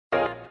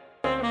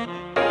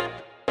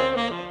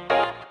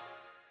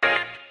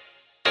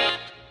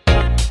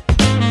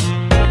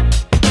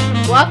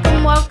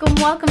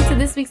Welcome to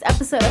this week's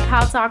episode of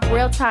How Talk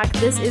Real Talk.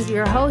 This is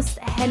your host,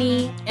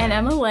 Henny and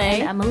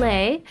Emily.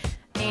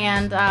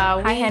 And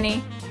hi,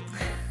 Henny.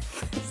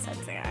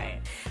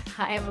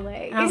 Hi,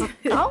 Emily. How's it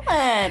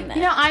going?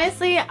 You know,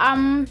 honestly,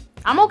 I'm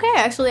okay.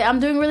 Actually, I'm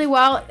doing really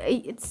well.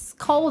 It's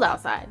cold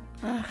outside.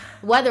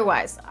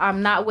 Weather-wise,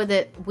 I'm not with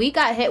it. We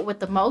got hit with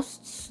the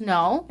most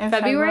snow in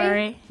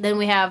February. Then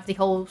we have the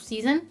whole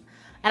season.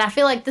 And I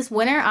feel like this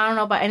winter, I don't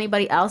know about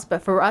anybody else,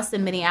 but for us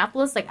in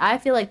Minneapolis, like I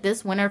feel like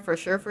this winter for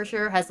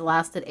sure has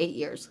lasted 8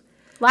 years.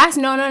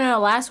 No.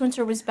 Last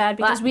winter was bad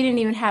because we didn't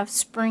even have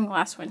spring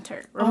last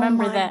winter.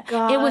 Remember that?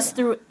 God. It was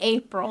through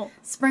April.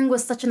 Spring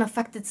was such an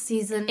affected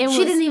season.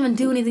 She didn't even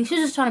do anything. She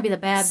was just trying to be the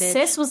bad bitch.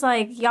 Sis was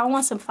like, y'all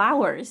want some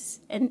flowers?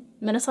 And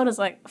Minnesota's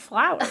like,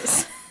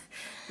 flowers?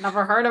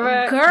 Never heard of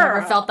it. Girl.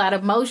 Never felt that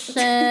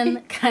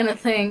emotion kind of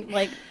thing.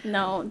 Like,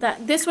 no.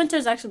 This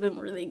winter's actually been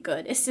really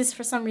good. It's just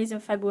for some reason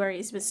February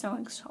has been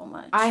snowing so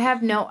much.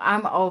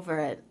 I'm over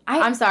it.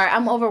 I'm sorry.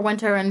 I'm over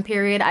winter and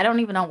period. I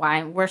don't even know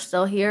why. We're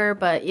still here,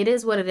 but it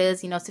is what it is,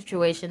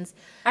 situations.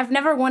 I've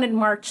never wanted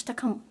March to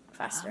come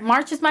faster.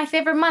 March is my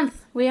favorite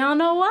month. We all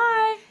know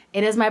why.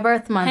 It is my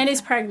birth month.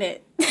 Henny's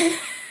pregnant. We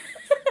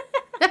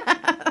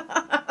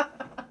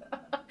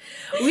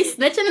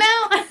snitching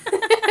now?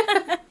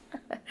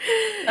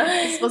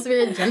 It's supposed to be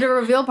a gender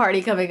reveal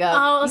party coming up.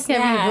 Oh, you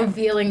can't be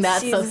revealing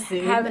that so soon.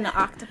 She's having an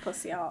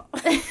octopus, y'all.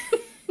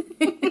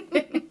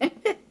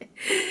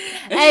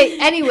 Hey,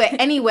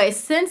 anyway,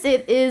 since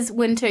it is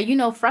winter,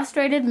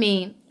 frustrated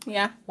me.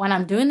 Yeah. When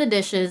I'm doing the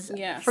dishes,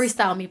 yes.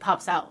 Freestyle me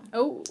pops out.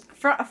 Oh.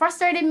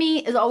 Frustrated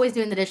me is always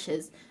doing the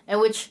dishes, in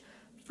which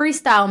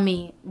freestyle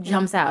me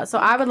jumps out. So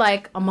I would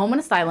like a moment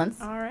of silence.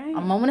 All right.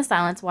 A moment of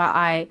silence while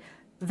I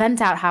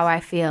vent out how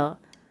I feel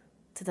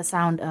to the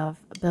sound of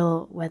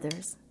Bill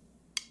Withers.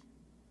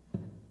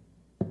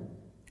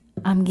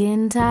 I'm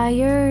getting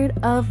tired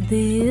of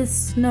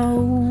this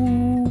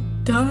snow.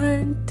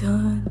 Dun,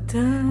 dun,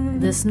 dun.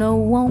 The snow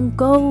won't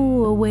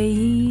go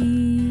away.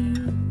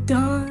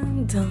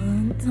 Dun,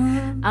 dun,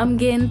 dun. I'm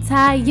getting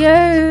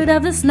tired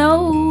of the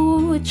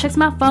snow. It checks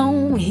my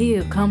phone.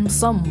 Here comes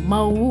some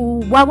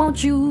more. Why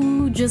won't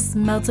you just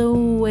melt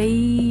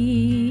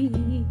away?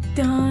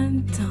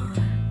 Dun,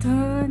 dun,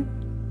 dun.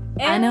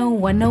 I know.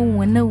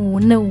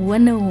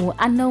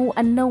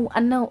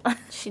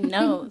 She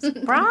knows.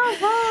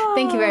 Bravo.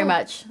 Thank you very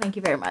much.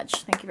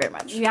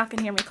 Y'all can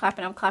hear me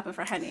clapping. I'm clapping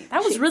for Henny.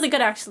 That was really good,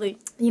 actually.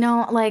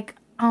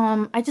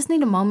 I just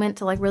need a moment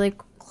to really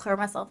clear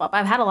myself up.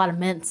 I've had a lot of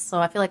mints, so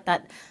I feel like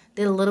that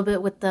did a little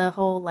bit with the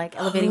whole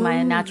elevating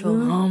my natural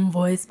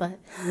voice, but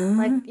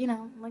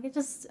it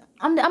just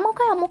I'm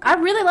okay. I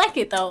really like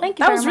it though. Thank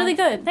you. That was really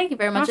good. Thank you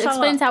very much. It Mashallah.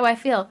 explains how I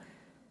feel.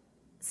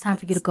 It's time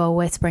for you to go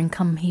away, spring.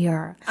 Come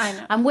here. I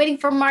know. I'm waiting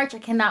for March. I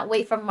cannot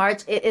wait for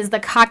March. It is the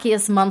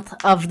cockiest month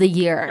of the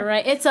year.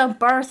 Right. It's a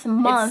birth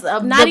month.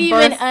 It's not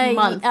even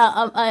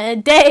a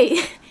day.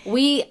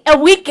 A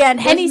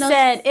weekend. Henny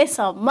said it's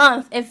a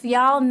month. If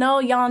y'all know,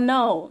 y'all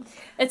know.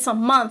 It's a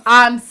month.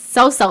 I'm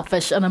so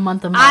selfish in a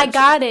month of March. I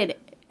got it.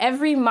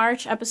 Every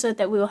March episode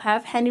that we will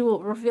have, Henny will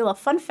reveal a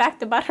fun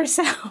fact about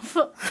herself.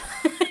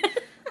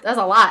 That's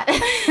a lot.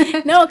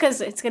 No, because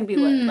it's going to be,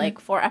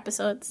 4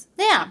 episodes?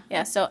 Yeah.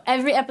 Yeah, so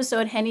every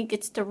episode, Henny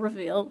gets to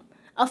reveal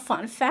a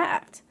fun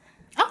fact.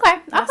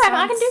 Okay, I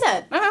can do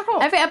that. Okay, cool.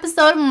 Every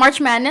episode of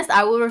March Madness,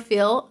 I will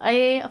reveal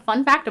a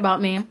fun fact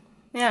about me.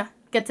 Yeah.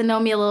 Get to know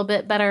me a little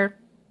bit better.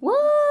 Woo!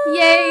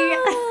 Yay!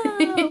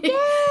 Yay!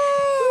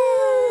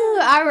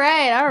 All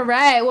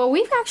right. Well,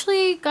 we've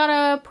actually got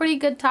a pretty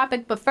good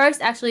topic, but first,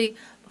 actually,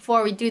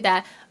 before we do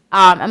that,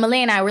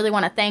 Emily and I really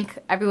want to thank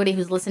everybody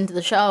who's listened to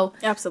the show.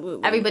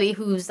 Absolutely. Everybody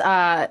who's,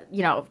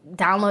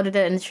 downloaded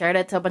it and shared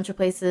it to a bunch of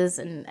places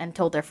and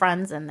told their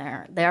friends and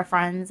their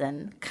friends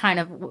and kind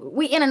of,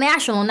 we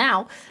international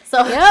now.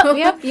 So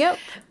Yep.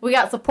 We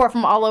got support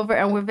from all over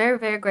and we're very,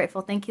 very grateful.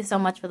 Thank you so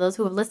much for those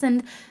who have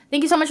listened.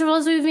 Thank you so much for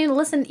those who have even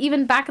listened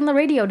even back in the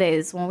radio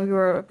days when we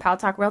were Pow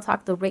Talk Real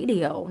Talk, the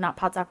radio, not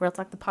Pow Talk Real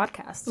Talk, the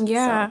podcast.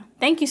 Yeah. So.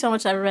 Thank you so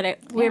much, everybody.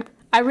 Yeah.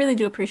 I really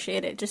do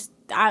appreciate it.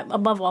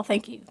 Above all,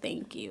 thank you.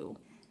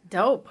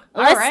 Dope.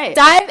 Let's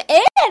dive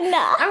in.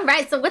 All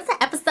right. So what's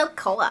the episode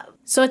called?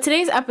 So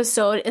today's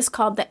episode is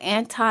called The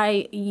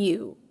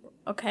Anti-You.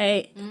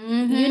 Okay?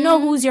 Mm-hmm. You know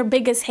who's your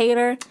biggest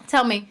hater?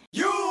 Tell me.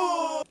 You!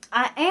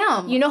 I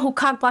am. You know who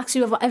cockblocks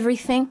you of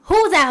everything?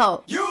 Who's that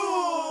hoe? You!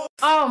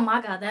 Oh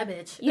my God, that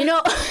bitch. You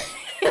know...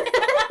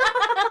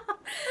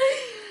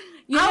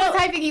 I was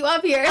typing you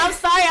up here. I'm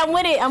sorry, I'm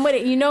with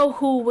it. You know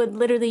who would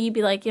literally, you'd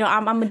be like,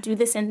 I'm going to do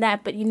this and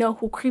that, but you know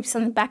who creeps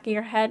on the back of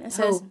your head and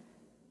says,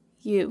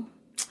 you.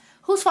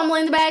 Who's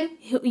fumbling the bag?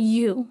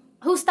 You.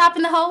 Who's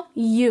stopping the hoe?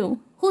 You.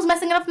 Who's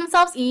messing it up for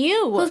themselves?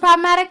 You. Who's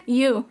problematic?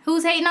 You.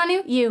 Who's hating on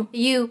you? You.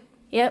 You.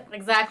 Yep.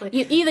 Exactly.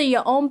 You're either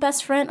your own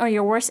best friend or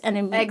your worst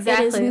enemy.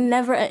 Exactly. It is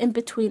never an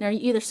in-between. You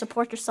either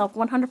support yourself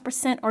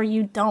 100% or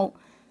you don't.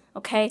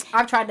 Okay?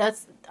 I've tried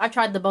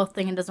the both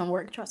thing and it doesn't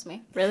work. Trust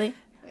me. Really?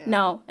 Yeah.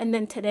 No. And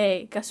then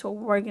today, guess what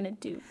we're going to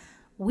do?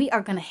 We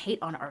are going to hate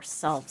on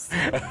ourselves.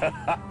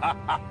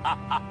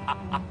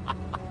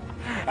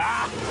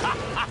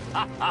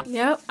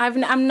 Yep,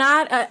 I'm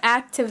not an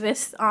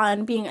activist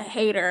on being a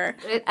hater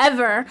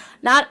ever.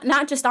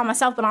 Not just on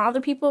myself, but on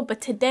other people.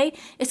 But today,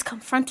 it's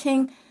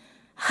confronting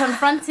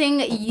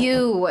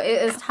you.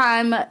 It is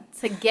time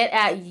to get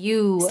at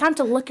you. It's time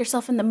to look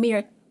yourself in the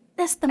mirror.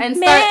 That's the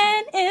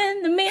man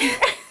in the mirror.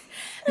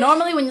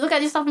 Normally, when you look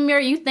at yourself in the mirror,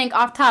 you think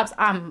off tops,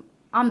 I'm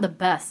the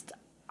best.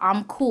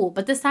 I'm cool.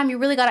 But this time, you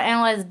really got to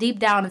analyze deep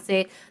down and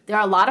say, there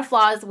are a lot of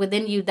flaws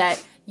within you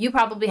that you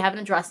probably haven't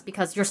addressed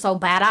because you're so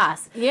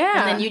badass. Yeah.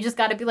 And then you just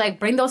got to be like,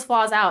 bring those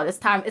flaws out. It's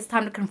time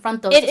to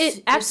confront those.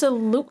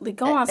 Absolutely.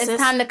 Go on, sis.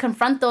 It's time to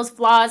confront those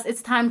flaws.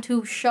 It's time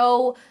to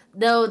show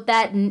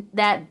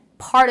that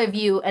part of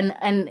you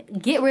and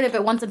get rid of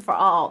it once and for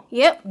all.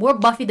 Yep. We're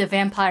Buffy the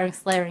Vampire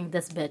Slaying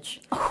this bitch.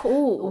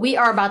 Ooh. We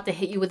are about to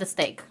hit you with a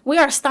stake. We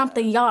are Stomp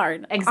the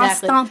Yard.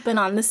 Exactly. I'm stomping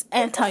on this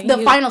anti-you.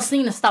 The final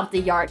scene of Stomp the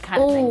Yard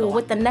kind of thing. Ooh,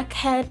 with the neck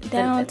head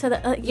down to the...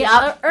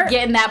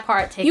 getting that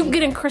part taken. You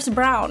getting Chris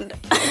Brown.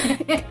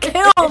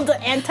 Killed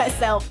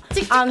anti-self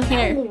on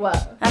here.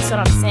 That's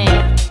what I'm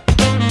saying.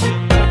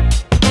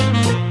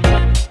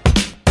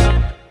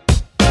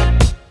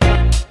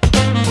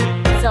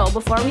 So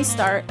before we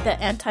start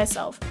the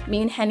anti-self,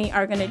 me and Henny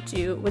are gonna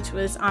do, which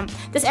was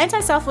this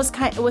anti-self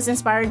was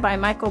inspired by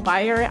Michael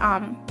Beyer.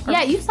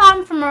 Yeah, you saw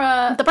him from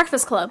The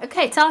Breakfast Club.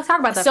 Okay, talk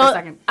about that for a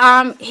second.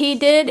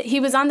 He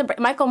was on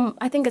Michael.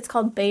 I think it's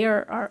called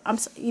Beyer or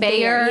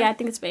Beyer. Yeah, I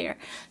think it's Beyer.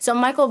 So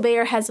Michael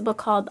Beyer has a book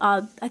called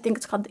I think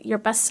it's called Your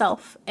Best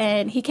Self,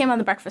 and he came on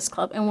The Breakfast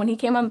Club. And when he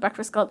came on The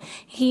Breakfast Club,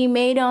 he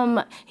made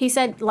he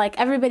said like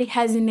everybody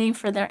has a name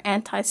for their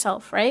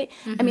anti-self, right?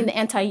 Mm-hmm. I mean the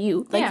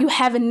anti-you. Like you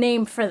have a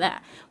name for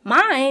that.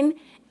 Mine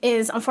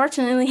is,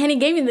 unfortunately, Henny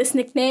gave me this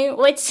nickname,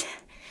 which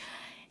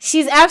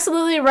she's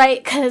absolutely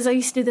right, because I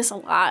used to do this a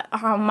lot.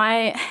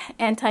 My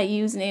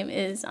anti-you's name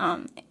is,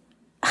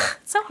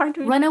 so hard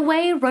to read. Run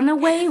away,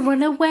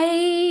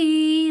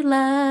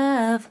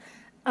 love.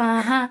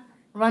 Uh-huh.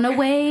 Run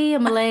away,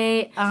 I'm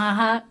late.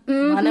 Uh-huh.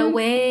 Mm-hmm. Run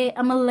away,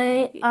 I'm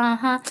late.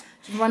 Uh-huh.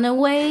 Run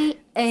away,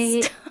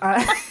 You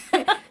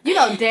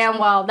know damn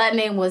well that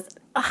name was...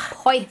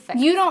 perfect.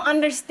 You don't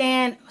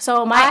understand.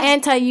 So my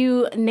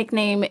anti-you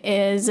nickname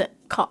is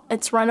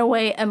it's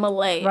Runaway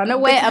MLA.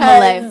 Runaway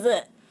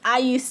MLA. I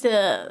used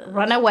to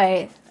run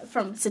away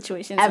from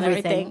situations.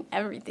 Everything.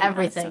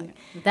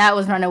 That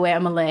was Runaway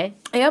MLA.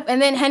 Yep.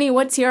 And then Henny,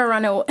 what's your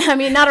runaway? I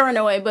mean, not a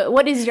runaway, but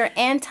what is your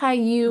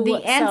anti-you?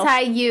 The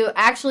anti-you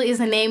actually is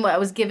a name that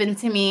was given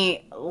to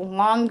me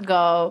long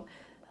ago.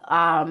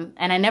 And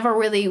I never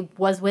really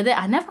was with it.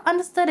 I never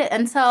understood it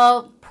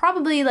until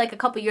probably like a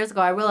couple years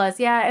ago. I realized,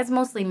 it's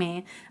mostly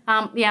me.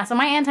 So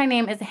my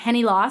anti-name is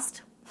Henny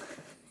Lost.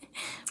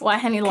 Why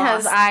Henny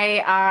Lost? Because I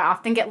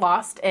often get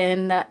lost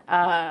in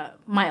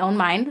my own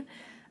mind.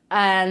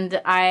 And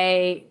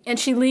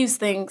she leaves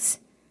things.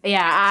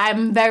 Yeah,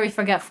 I'm very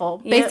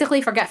forgetful. Yep.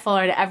 Basically forgetful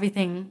in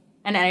everything,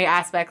 in any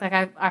aspect. Like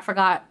I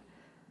forgot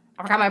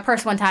my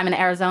purse one time in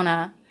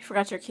Arizona. You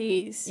forgot your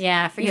keys.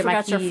 Yeah, I forgot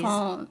my keys. You forgot your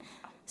phone.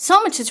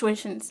 So much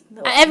situations.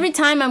 Every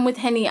time I'm with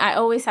Henny, I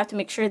always have to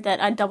make sure that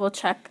I double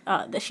check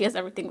that she has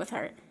everything with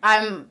her.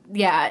 In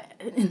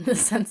the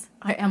sense,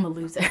 I am a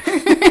loser.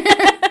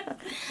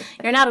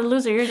 You're not a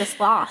loser, you're just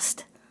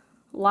lost.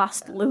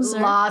 Lost loser.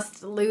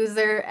 Lost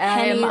loser.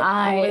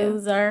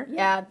 Loser.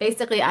 Yeah,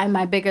 basically I'm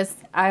my biggest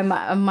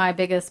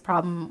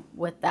problem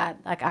with that.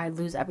 Like I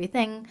lose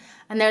everything.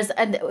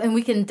 And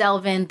we can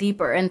delve in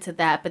deeper into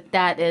that, but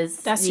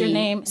that's your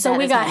name. So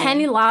we got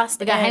Henny Lost.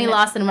 We got Henny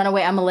Lost and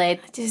Runaway Emily. I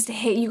just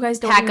hate you guys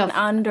don't even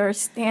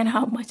understand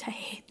how much I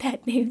hate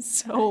that name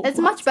so It's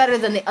much better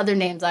than the other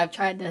names I've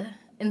tried to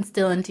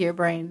instill into your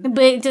brain.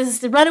 But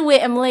just Runaway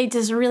Emily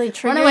just really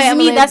triggers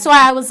me. That's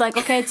why I was like,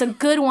 okay, it's a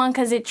good one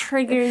because it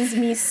triggers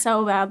me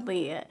so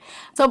badly.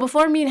 So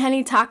before me and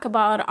Henny talk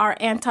about our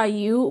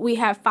anti-you, we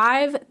have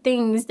 5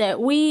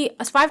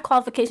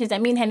 qualifications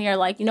that me and Henny are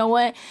like, you know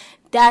what?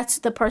 That's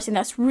the person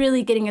that's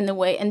really getting in the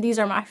way, and these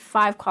are my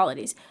 5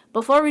 qualities.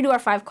 Before we do our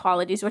 5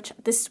 qualities, which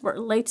this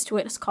relates to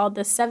it, it's called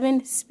the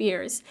 7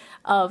 Spheres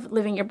of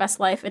Living Your Best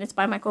Life, and it's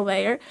by Michael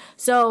Beyer.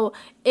 So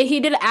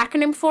he did an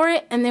acronym for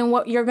it, and then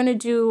what you're gonna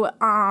do,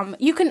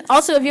 you can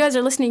also, if you guys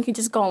are listening, you can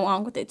just go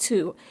along with it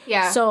too.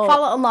 Yeah. So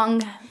follow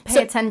along,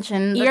 pay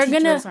attention. The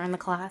teachers are in the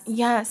class.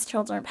 Yes,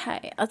 children,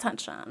 pay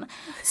attention.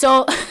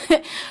 So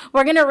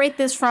we're gonna rate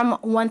this from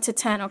 1 to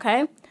 10.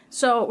 Okay.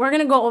 So we're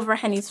going to go over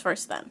Henny's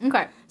first then.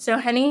 Okay. So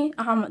Henny,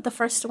 the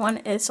first one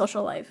is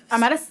social life.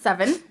 I'm at a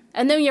 7.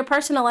 And then your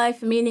personal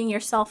life, meaning your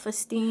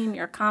self-esteem,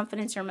 your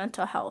confidence, your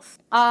mental health.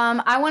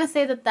 I want to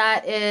say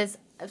that is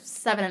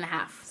 7.5.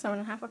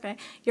 7.5, okay.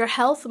 Your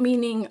health,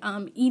 meaning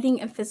eating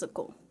and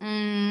physical.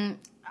 7.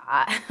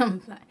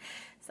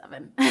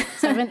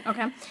 7,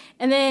 okay.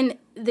 And then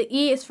the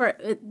E is for,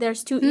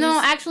 there's 2 E's.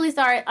 No, actually,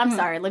 sorry. I'm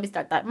sorry. Let me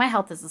start that. My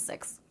health is a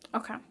 6.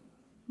 Okay.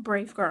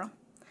 Brave girl.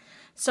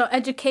 So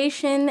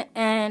education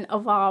and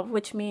evolve,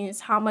 which means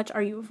how much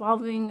are you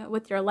evolving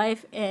with your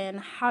life and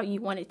how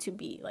you want it to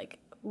be, like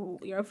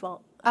your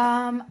fault?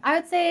 I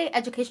would say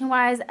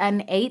education-wise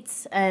an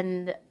 8,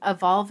 and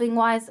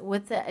evolving-wise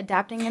with the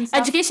adapting and stuff.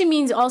 Education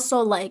means also,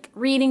 like,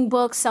 reading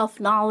books,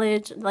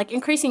 self-knowledge, like,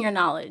 increasing your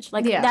knowledge.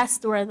 Like,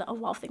 that's where the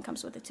evolve thing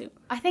comes with it, too.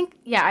 I think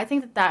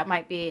that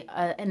might be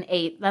an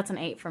 8. That's an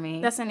 8 for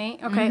me. That's an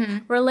 8? Okay. Mm-hmm.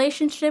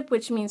 Relationship,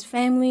 which means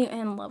family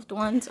and loved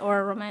ones,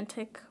 or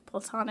romantic,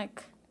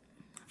 platonic.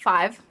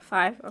 5.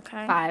 5,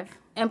 okay. 5.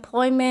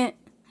 Employment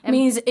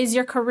means, is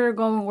your career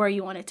going where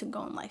you want it to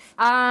go in life?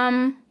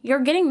 You're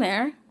getting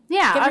there.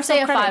 Yeah, I'll say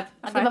a 5.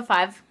 I'll give a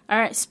 5. All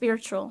right,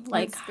 spiritual.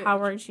 Like,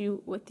 how are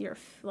you with your,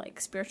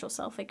 like, spiritual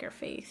self, like your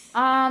faith?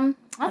 I'll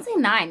say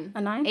 9. A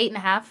 9?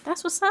 8.5.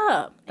 That's what's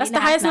up. That's the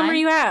highest number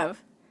you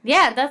have.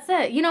 Yeah, that's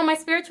it. You know, my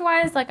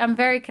spiritual-wise, like, I'm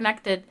very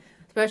connected.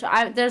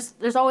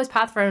 There's always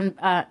path for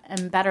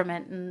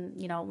betterment,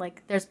 and, you know,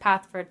 like, there's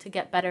path to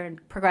get better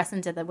and progress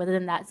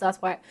within that. So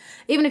that's why,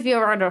 even if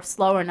you're on a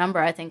slower number,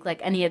 I think, like,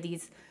 any of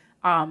these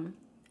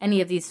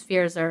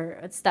spheres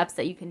or steps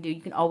that you can do,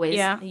 you can always.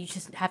 Yeah. You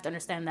just have to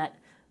understand that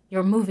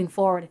you're moving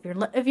forward.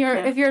 If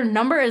your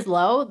number is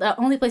low, the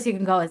only place you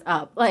can go is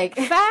up. Like,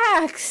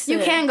 facts. You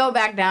can't go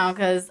back down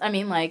because I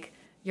mean, like,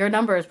 your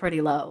number is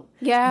pretty low.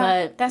 Yeah,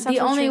 but that's the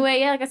only way.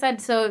 Yeah, like I said,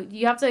 so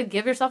you have to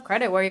give yourself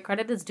credit where your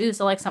credit is due.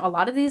 So, like, a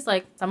lot of these,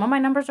 like, some of my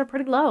numbers are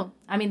pretty low.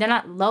 I mean, they're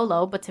not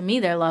low, but to me,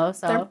 they're low.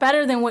 So they're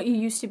better than what you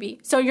used to be.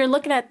 So you're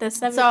looking at the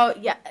 7. So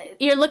yeah,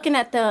 you're looking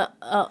at the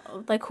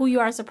like who you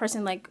are as a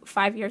person, like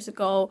 5 years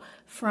ago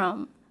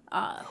from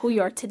who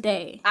you are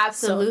today.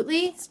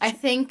 Absolutely. So, I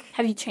think.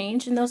 Have you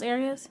changed in those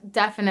areas?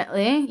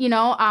 Definitely. You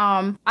know,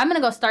 I'm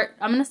gonna start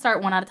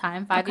one at a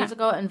time. 5 years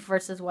ago and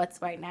versus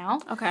what's right now.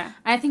 Okay. And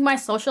I think my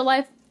social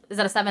life is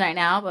at a 7 right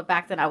now, but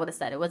back then I would have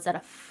said it was at a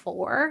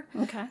 4.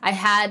 Okay. I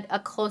had a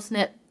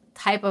close-knit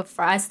type of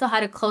friend. I still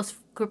had a close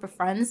group of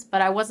friends,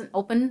 but I wasn't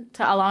open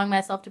to allowing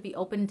myself to be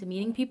open to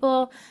meeting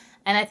people.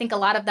 And I think a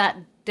lot of that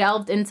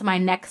delved into my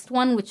next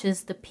one, which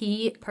is the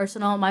P,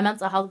 personal. My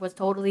mental health was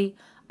totally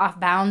off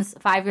bounds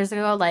 5 years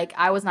ago. Like,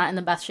 I was not in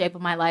the best shape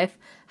of my life,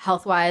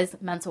 health-wise,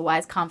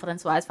 mental-wise,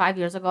 confidence-wise. 5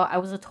 years ago, I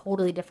was a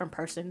totally different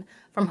person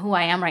from who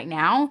I am right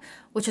now,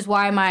 which is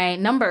why my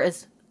number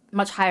is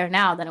much higher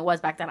now than it was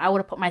back then. I would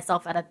have put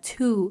myself at a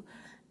 2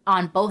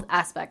 on both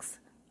aspects,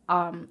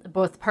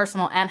 both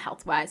personal and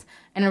health-wise.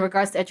 And in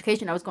regards to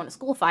education, I was going to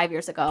school 5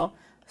 years ago,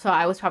 so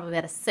I was probably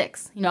at a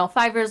 6. You know,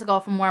 5 years ago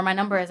from where my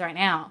number is right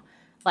now,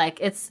 like,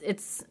 it's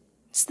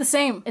the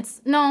same.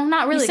 It's no,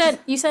 not really.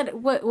 You said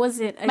what was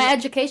it? My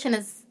education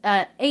is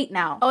 8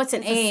 now. Oh, it's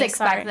an 8. 6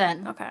 back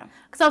then. Okay.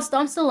 Because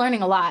I'm still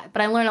learning a lot,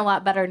 but I learn a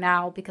lot better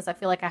now because I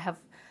feel like I have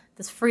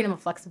this freedom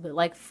of flexibility,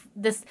 like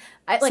this.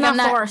 It's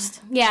not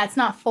forced. Yeah, it's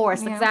not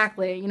forced. Yeah.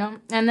 Exactly. You know.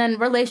 And then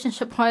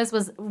relationship wise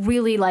was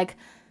really like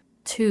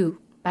 2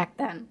 back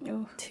then.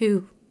 Ooh.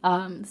 2.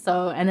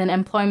 So, and then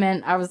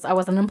employment, I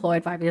wasn't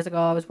employed 5 years ago.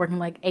 I was working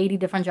like 80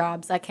 different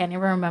jobs. I can't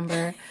even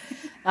remember.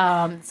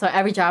 So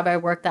every job I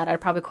worked at, I'd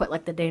probably quit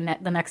like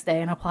the next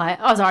day and apply.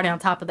 I was already on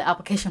top of the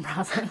application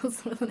process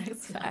for the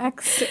next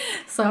job.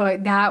 So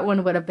that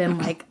one would have been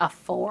like a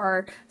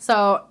 4.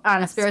 So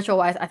on a spiritual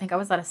wise, I think I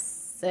was at a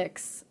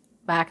 6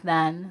 back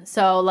then.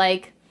 So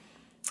like,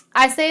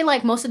 I say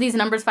like most of these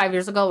numbers 5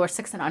 years ago were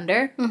 6 and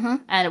under,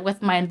 and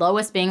with my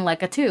lowest being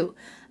like a 2.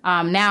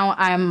 Now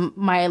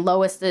my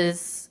lowest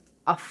is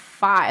a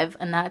 5,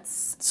 and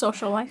that's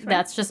social life. Right?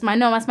 That's just my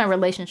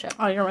relationship.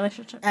 Oh, your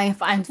relationship.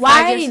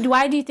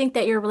 Why do you think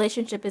that your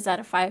relationship is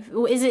at a 5?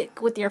 Is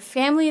it with your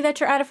family that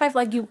you're at a 5?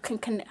 Like,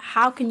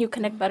 how can you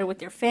connect better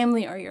with your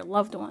family or your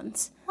loved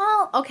ones?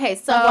 Well, okay,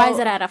 so why is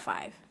it at a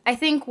 5? I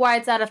think why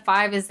it's at a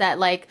 5 is that,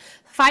 like,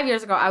 5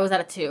 years ago I was at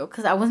a 2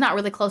 because I was not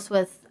really close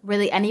with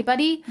really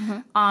anybody.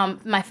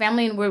 My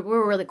family, we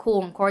were really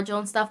cool and cordial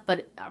and stuff,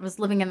 but I was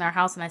living in their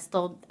house and I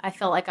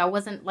felt like I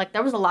wasn't, like,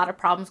 there was a lot of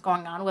problems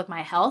going on with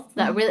my health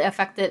that really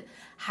affected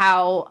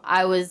how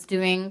I was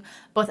doing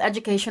both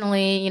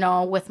educationally, you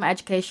know, with my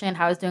education,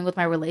 how I was doing with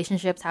my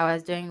relationships, how I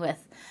was doing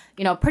with,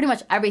 you know, pretty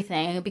much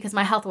everything, because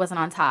my health wasn't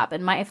on top.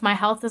 And if my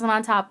health isn't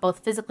on top, both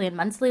physically and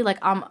mentally, like,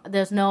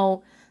 there's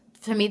no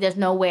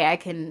way I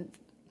can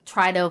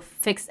try to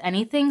fix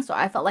anything. So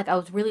I felt like I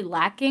was really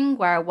lacking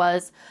where I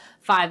was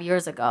 5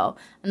 years ago.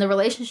 And the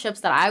relationships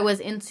that I was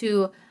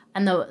into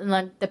and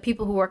the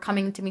people who were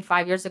coming to me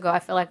 5 years ago, I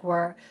feel like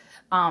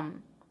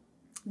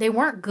they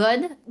weren't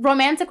good.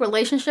 Romantic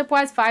relationship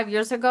wise, 5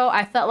 years ago,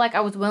 I felt like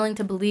I was willing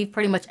to believe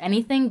pretty much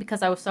anything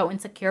because I was so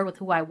insecure with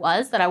who I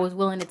was that I was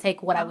willing to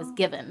take what I was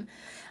given.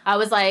 I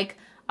was like,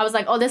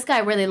 oh, this guy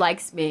really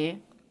likes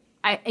me.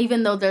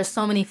 Even though there's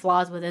so many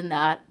flaws within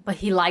that, but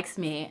he likes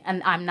me,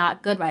 and I'm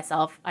not good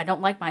myself. I don't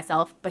like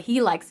myself, but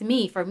he likes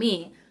me for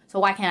me, so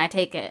why can't I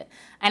take it?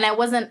 And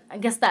I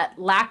guess that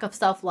lack of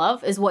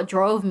self-love is what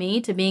drove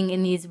me to being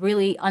in these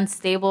really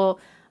unstable,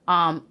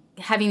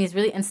 having these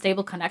really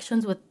unstable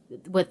connections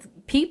with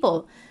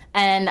people.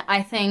 And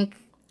I think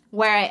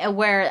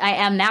where I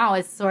am now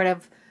is sort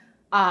of,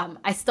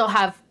 I still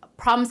have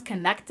problems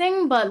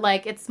connecting, but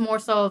like it's more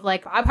so of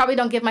like I probably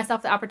don't give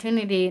myself the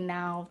opportunity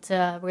now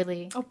to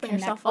really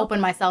open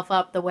myself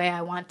up the way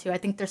I want to. I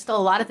think there's still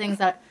a lot of things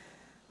that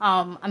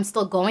I'm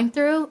still going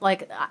through.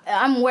 Like,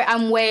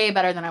 I'm way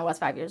better than I was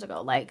 5 years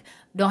ago. Like,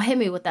 don't hit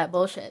me with that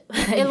bullshit.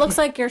 It looks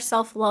like your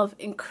self-love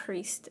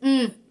increased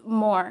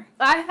more.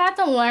 I've had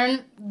to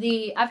learn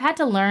the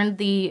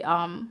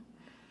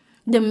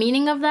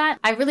meaning of that.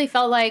 I really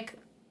felt like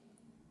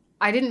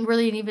I didn't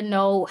really even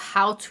know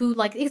how to,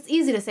 like, it's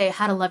easy to say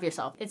how to love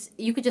yourself.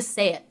 You could just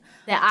say it.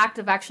 The act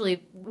of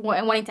actually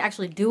wanting to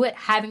actually do it,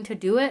 having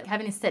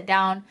to sit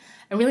down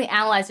and really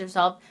analyze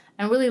yourself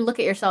and really look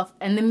at yourself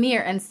in the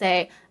mirror and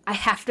say, I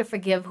have to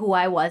forgive who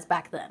I was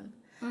back then.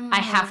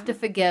 I have to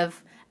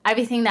forgive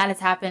everything that has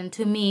happened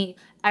to me.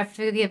 I have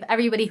to forgive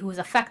everybody who has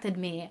affected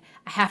me.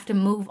 I have to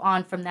move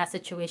on from that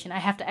situation. I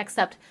have to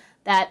accept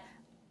that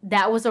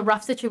that was a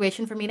rough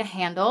situation for me to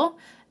handle,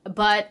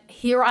 but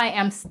here I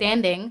am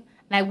standing,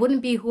 and I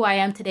wouldn't be who I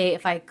am today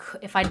if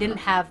I didn't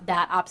have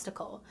that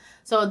obstacle.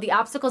 So the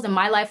obstacles in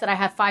my life that I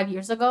had 5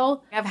 years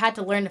ago, I've had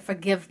to learn to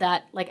forgive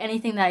that, like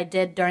anything that I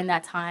did during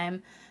that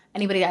time,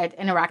 anybody I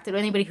interacted with,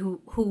 anybody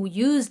who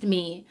used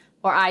me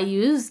or I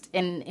used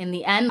in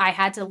the end, I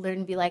had to learn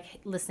to be like,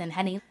 listen,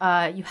 Henny,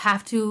 you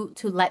have to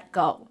let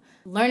go.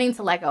 Learning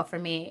to let go for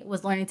me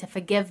was learning to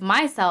forgive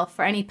myself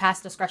for any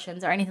past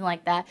discretions or anything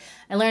like that,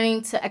 and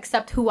learning to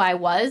accept who I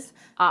was.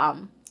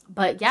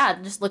 But yeah,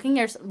 just looking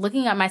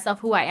at myself,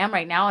 who I am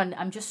right now, and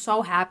I'm just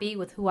so happy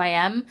with who I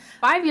am.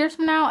 5 years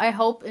from now, I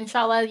hope,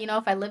 inshallah,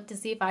 if I live to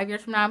see 5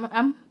 years from now,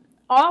 I'm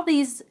all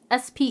these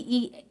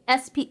SPHERES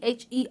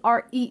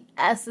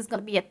is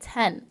gonna be a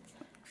 10.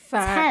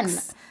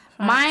 Facts.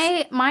 10.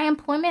 My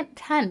employment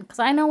 10, because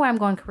I know where I'm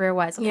going career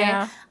wise. Okay,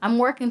 yeah. I'm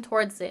working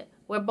towards it.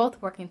 We're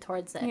both working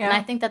towards it, and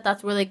I think that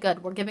that's really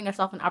good. We're giving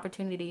ourselves an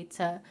opportunity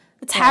to.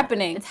 It's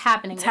happening. It's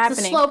happening. It's a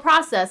slow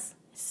process,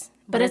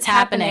 but it's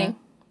happening.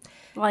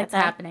 It's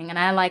happening, and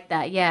I like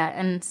that. Yeah,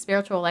 and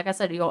spiritual, like I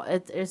said,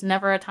 there's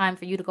never a time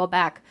for you to go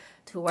back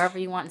to wherever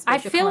you want. I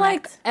feel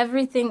like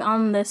everything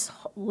on this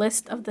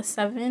list of the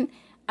 7,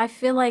 I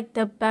feel like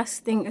the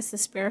best thing is the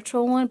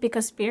spiritual one,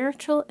 because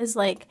spiritual is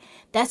like,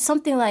 that's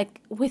something like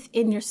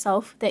within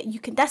yourself that you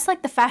can, that's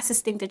like the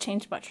fastest thing to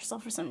change about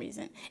yourself for some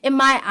reason, in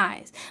my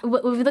eyes.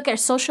 If you look at your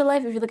social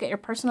life, if you look at your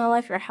personal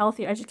life, your health,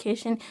 your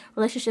education,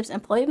 relationships,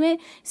 employment,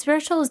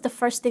 spiritual is the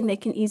first thing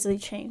that can easily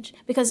change,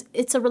 because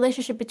it's a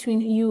relationship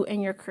between you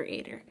and your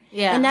creator.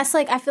 Yeah. And that's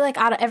like, I feel like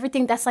out of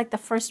everything, that's like the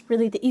first,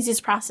 really the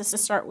easiest process to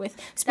start with.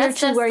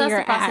 Spiritually, where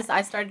you're at. That's the process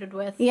I started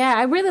with. Yeah,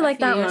 I really like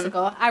that years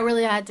ago. I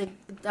really had to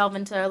delve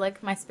into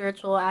like my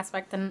spiritual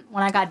aspect, and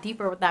when I got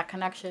deeper with that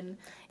connection,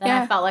 then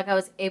I felt like I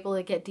was able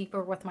to get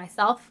deeper with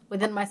myself,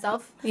 within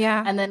myself.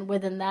 Yeah. And then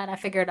within that, I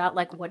figured out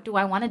like, what do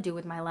I want to do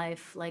with my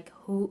life? Like,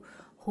 who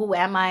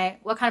am I?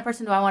 What kind of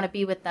person do I want to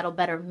be with that'll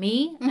better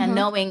me?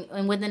 Mm-hmm.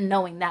 And within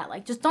knowing that,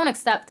 like, just don't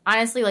accept.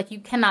 Honestly, like, you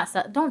cannot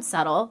don't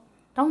settle.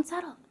 Don't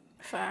settle.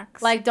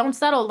 Facts. Like, don't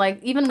settle.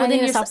 Like, even within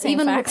yourself,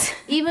 even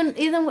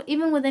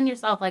within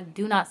yourself, like,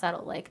 do not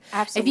settle. Like,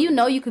 absolutely. If you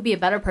know you could be a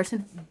better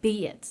person,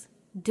 be it.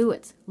 Do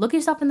it. Look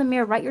yourself in the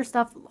mirror. Write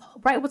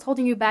what's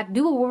holding you back.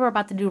 Do what we're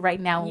about to do right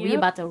now. Yep. We're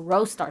about to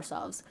roast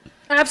ourselves.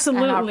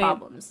 Absolutely. And our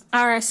problems.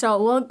 All right,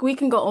 so we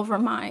can go over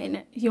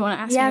mine. You want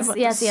to ask me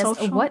about the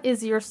social? Yes. What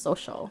is your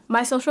social?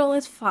 My social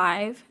is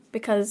 5,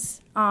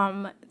 because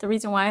the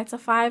reason why it's a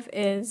 5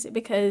 is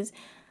because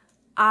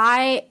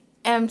I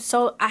have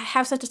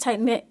such a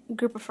tight-knit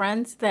group of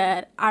friends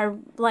that I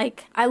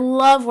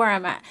love where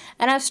I'm at.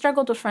 And I've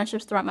struggled with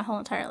friendships throughout my whole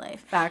entire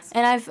life. Facts.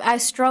 And I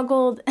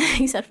struggled,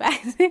 he said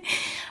facts,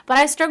 but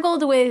I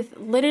struggled with,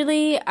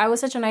 literally, I was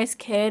such a nice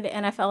kid,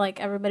 and I felt like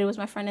everybody was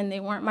my friend and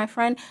they weren't my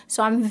friend.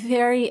 So I'm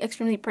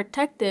extremely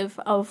protective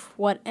of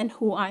what and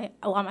who I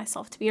allow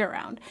myself to be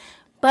around.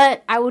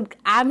 But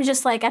I'm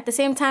just like, at the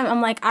same time,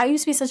 I'm like, I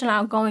used to be such an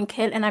outgoing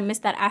kid, and I miss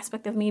that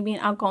aspect of me being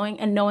outgoing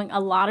and knowing a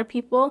lot of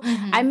people.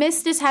 Mm-hmm. I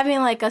miss just having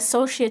like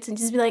associates and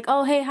just be like,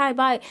 oh, hey, hi,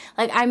 bye.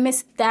 Like, I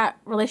miss that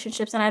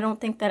relationships, and I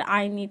don't think that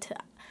I need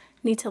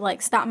to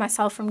like stop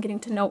myself from getting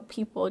to know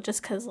people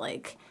just because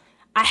like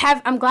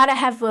I'm glad I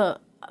have a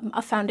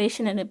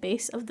foundation and a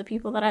base of the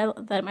people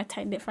that my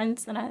tight knit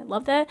friends, and I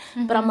love that.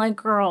 Mm-hmm. But I'm like,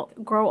 girl,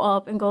 grow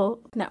up and go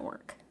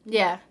network.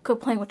 Yeah.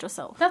 Quit playing with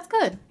yourself. That's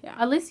good. Yeah.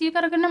 At least you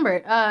got a good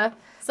number.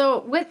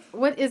 So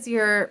what is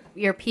your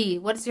P?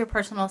 What is your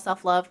personal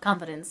self-love,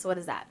 confidence? What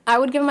is that? I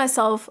would give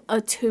myself a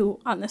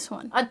 2 on this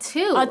one. A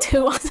 2? A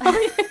 2.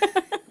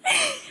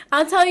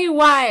 I'll tell you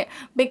why.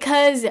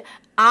 Because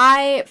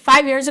 5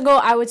 years ago,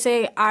 I would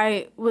say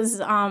I was,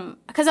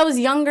 because I was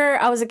younger,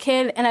 I was a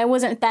kid, and I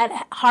wasn't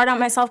that hard on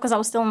myself because I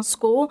was still in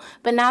school.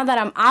 But now that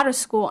I'm out of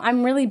school,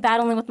 I'm really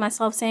battling with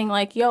myself, saying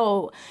like,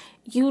 yo,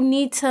 you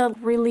need to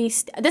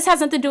release. This has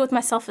nothing to do with my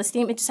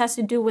self-esteem. It just has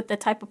to do with the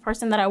type of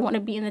person that I want to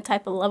be and the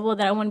type of level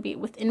that I want to be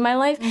within my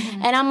life.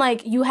 Mm-hmm. And I'm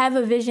like, you have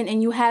a vision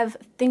and you have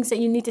things that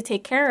you need to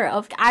take care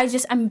of.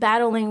 I'm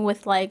battling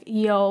with like,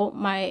 yo,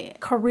 my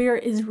career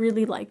is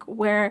really like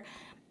where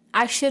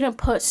I shouldn't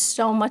put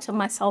so much of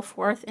my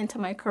self-worth into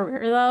my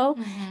career, though.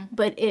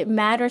 But it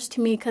matters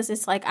to me because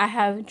it's like I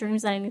have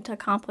dreams that I need to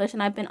accomplish.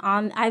 And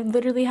I've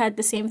literally had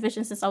the same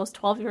vision since I was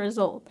 12 years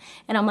old.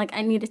 And I'm like,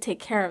 I need to take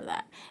care of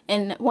that.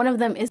 And one of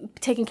them is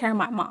taking care of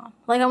my mom.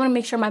 Like, I want to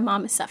make sure my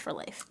mom is set for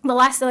life. The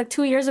last,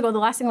 2 years ago, the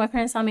last thing my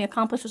parents saw me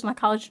accomplish was my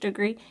college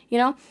degree. You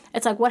know?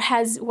 It's like, what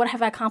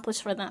have I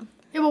accomplished for them?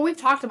 Yeah, but we've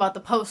talked about the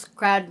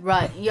post-grad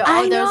rut.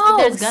 I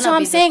know. So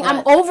I'm saying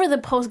I'm over the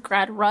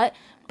post-grad rut.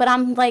 But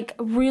I'm, like,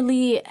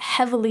 really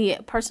heavily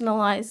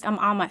personalized. I'm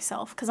on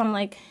myself. Because I'm,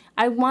 like,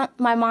 I want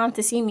my mom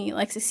to see me,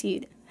 like,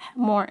 succeed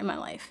more in my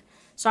life.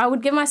 So I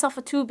would give myself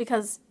a 2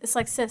 because it's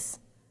like, sis,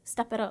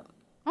 step it up.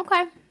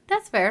 Okay.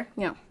 That's fair.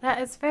 Yeah.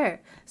 That is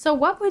fair. So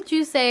what would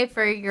you say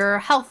for your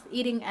health,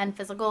 eating, and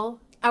physical?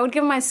 I would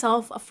give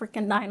myself a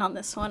freaking 9 on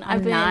this one.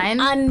 Nine?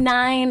 A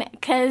 9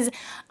 because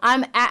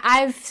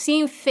I've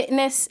seen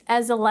fitness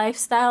as a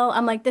lifestyle.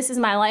 I'm like, this is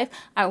my life.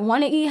 I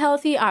want to eat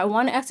healthy. I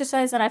want to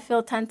exercise, and I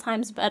feel 10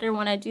 times better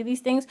when I do these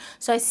things.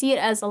 So I see it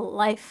as a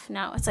life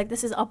now. It's like,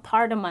 this is a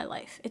part of my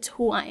life. It's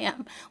who I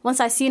am. Once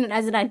I see it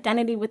as an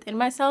identity within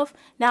myself,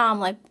 now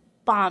I'm like,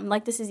 bomb.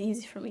 Like, this is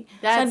easy for me.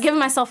 So I'd give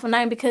myself a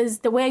 9 because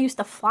the way I used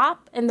to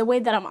flop and the way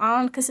that I'm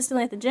on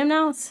consistently at the gym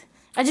now,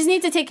 I just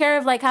need to take care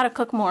of, like, how to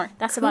cook more.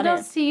 That's about it.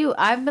 Kudos to you.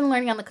 I've been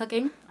learning on the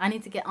cooking. I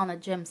need to get on the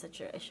gym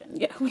situation.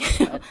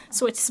 Yeah.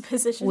 Switch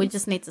positions. We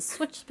just need to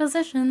switch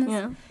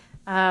positions.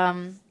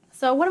 Yeah.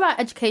 So what about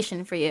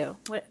education for you?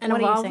 What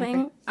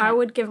evolving? I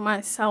would give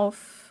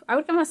myself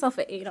an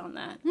 8 on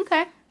that.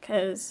 Okay.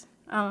 Because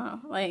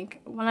like,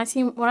 when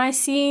I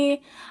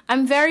see,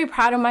 I'm very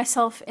proud of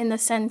myself in the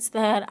sense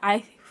that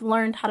I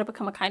learned how to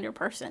become a kinder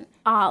person.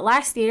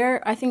 Last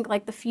year, I think,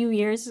 like,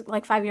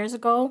 5 years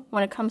ago,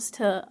 when it comes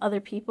to other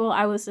people,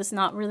 I was just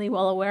not really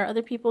well aware of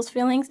other people's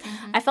feelings.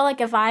 I felt like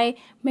if I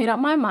made up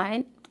my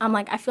mind, I'm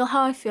like, I feel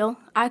how I feel,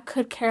 I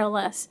could care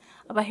less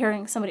about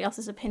hearing somebody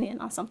else's opinion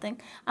on something.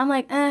 I'm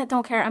like,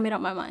 don't care, I made up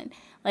my mind.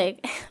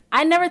 Like,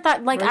 I never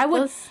thought, like,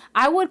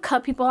 I would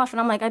cut people off, and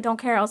I'm like, I don't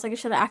care. I was like, I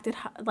should have acted,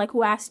 like,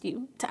 who asked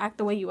you to act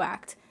the way you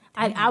act?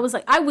 I was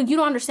like, you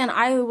don't understand,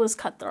 I was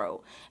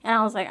cutthroat. And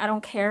I was like, I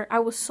don't care. I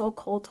was so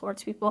cold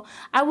towards people.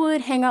 I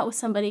would hang out with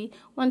somebody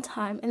one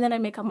time, and then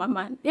I'd make up my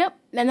mind. Yep.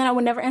 And then I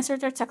would never answer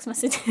their text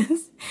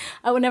messages.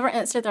 I would never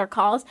answer their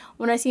calls.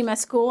 When I see them at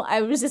school,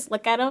 I would just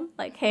look at them,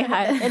 like, hey,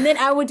 hi. And then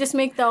I would just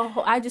make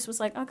I just was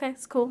like, okay,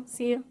 it's cool.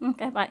 See you.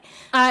 Okay, bye.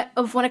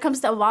 When it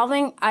comes to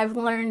evolving, I've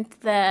learned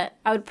that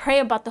I would pray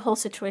about the whole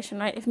situation,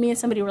 right? If me and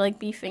somebody were, like,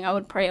 beefing, I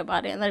would pray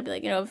about it. And I'd be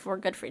like, if we're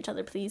good for each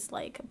other, please,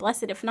 like,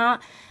 bless it. If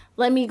not,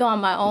 let me go on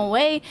my own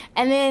way.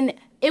 And then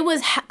it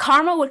was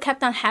karma would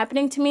kept on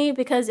happening to me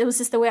because it was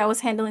just the way I was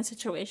handling the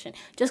situation.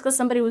 Just because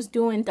somebody was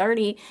doing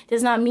dirty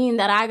does not mean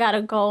that I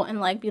gotta go and,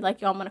 like, be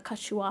like, yo, I'm gonna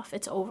cut you off.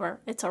 It's over.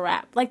 It's a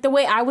wrap. Like, the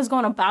way I was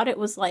going about it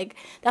was like,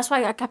 that's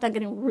why I kept on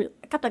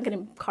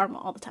getting karma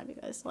all the time, you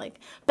guys. Like,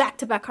 back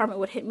to back karma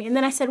would hit me, and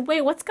then I said,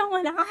 wait, what's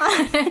going on?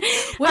 I'm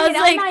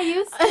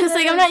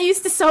not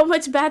used to so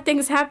much bad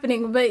things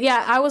happening. But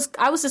yeah, I was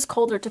just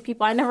colder to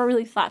people. I never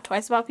really thought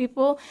twice about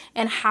people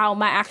and how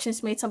my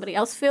actions made somebody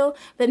else feel.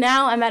 But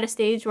now I'm at a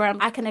stage where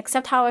I can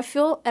accept how I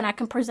feel, and I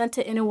can present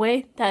it in a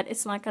way that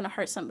it's not going to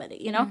hurt somebody,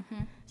 you know?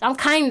 Mm-hmm. So I'm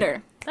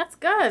kinder. That's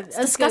good. That's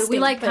disgusting. Good. We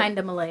like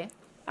kinda, Malay.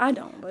 I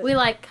don't. But we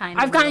like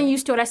kinda. I've gotten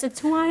used to it. I said, it's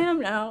who I am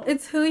now.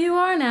 It's who you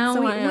are now.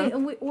 So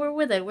we're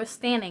with it. We're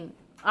standing.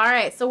 All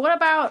right. So what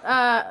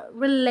about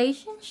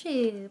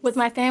relationships? With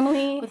my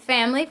family? With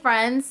family,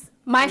 friends.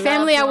 My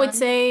family, I would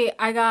say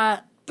I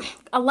got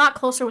a lot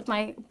closer with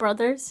my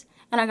brothers.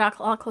 And I got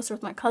a lot closer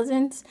with my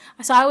cousins.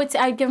 So I would say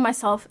I'd give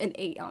myself an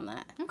 8 on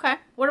that. Okay.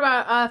 What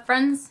about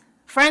friends?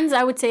 Friends,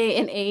 I would say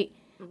an 8.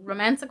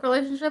 Romantic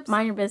relationships?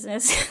 Mind your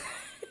business.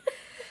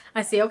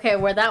 I see. Okay,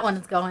 where that one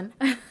is going.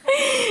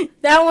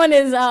 That one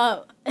is,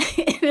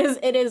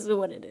 it is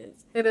what it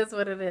is. It is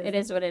what it is. It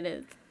is what it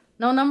is.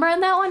 No number in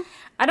that one?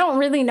 I don't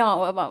really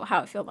know about how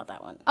I feel about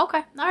that one.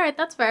 Okay. All right.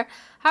 That's fair.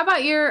 How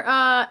about your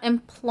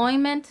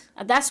employment?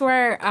 That's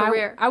where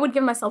I would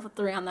give myself a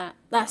 3 on that.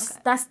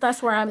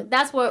 That's where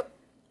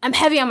I'm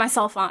heavy on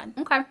myself on.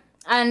 Okay.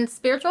 And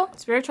spiritual?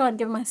 Spiritual, I'd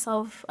give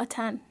myself a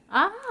 10.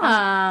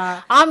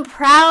 Ah. I'm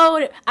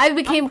proud. I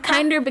became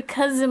kinder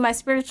because of my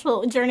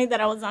spiritual journey that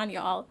I was on,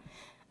 y'all.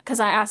 Because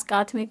I asked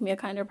God to make me a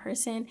kinder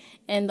person.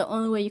 And the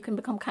only way you can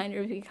become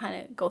kinder is you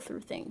kind of go through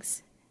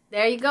things.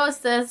 There you go,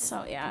 sis.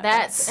 So,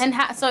 yeah.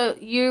 So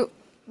you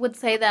would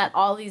say that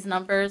all these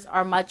numbers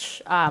are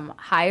much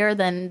higher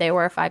than they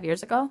were 5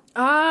 years ago?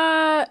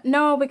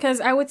 No,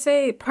 because I would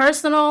say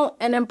personal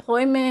and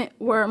employment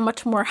were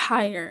much more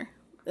higher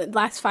the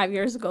last 5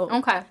 years ago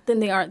than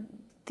they are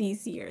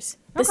these years.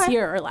 This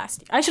year or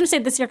last year. I shouldn't say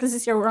this year because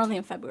this year we're only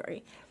in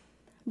February.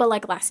 But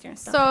like last year and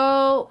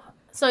stuff.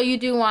 So you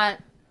do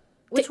want...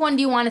 Which one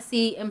do you want to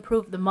see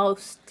improve the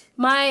most?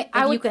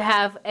 If you could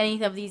have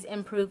any of these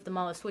improve the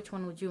most, which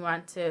one would you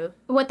want to?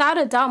 Without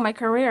a doubt, my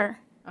career.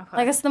 Okay.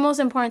 Like, it's the most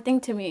important thing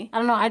to me. I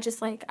don't know. I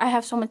just, like, I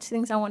have so much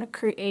things I want to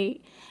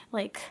create.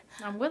 Like,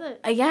 I'm with it.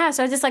 Yeah,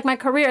 so just, like, my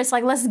career, it's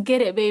like, let's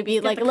get it,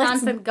 baby.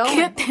 Let's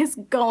get this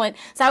going.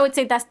 So I would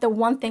say that's the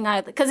one thing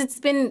because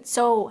it's been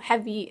so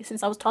heavy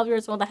since I was 12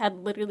 years old. I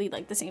had literally,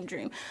 like, the same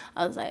dream.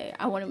 I was like,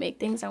 I want to make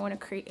things. I want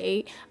to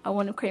create. I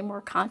want to create more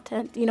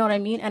content. You know what I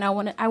mean? And I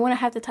want to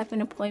have the type of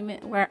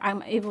employment where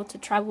I'm able to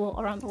travel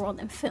around the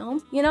world and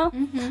film, you know?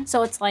 Mm-hmm.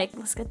 So it's like,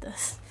 let's get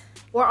this.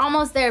 We're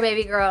almost there,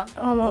 baby girl.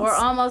 Almost. We're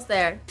almost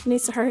there.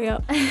 Needs to hurry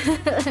up.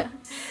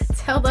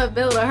 Tell the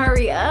bill to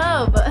hurry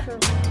up.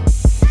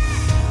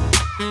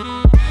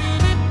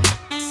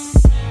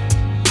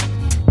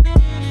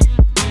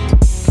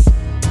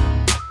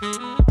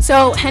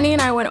 So Henny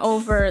and I went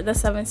over the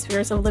 7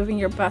 spheres of living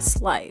your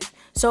best life.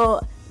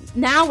 So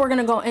now we're going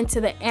to go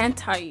into the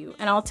anti-you,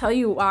 and I'll tell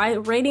you why.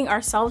 Rating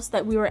ourselves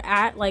that we were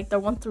at, like the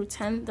 1 through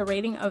 10, the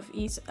rating of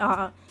each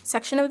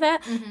section of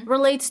that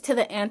relates to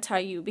the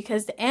anti-you,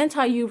 because the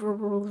anti-you will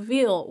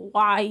reveal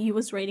why you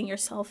was rating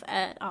yourself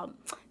at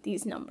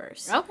these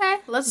numbers. Okay,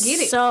 let's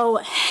get it. So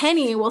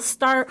Henny, we'll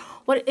start.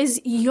 What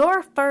is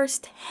your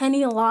first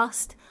Henny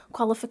lost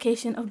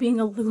qualification of being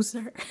a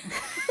loser?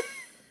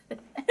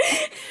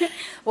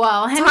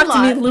 Well, Talk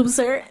to me,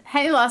 loser.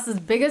 Henny Loss's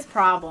biggest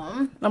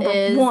problem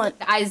is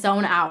I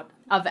zone out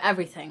of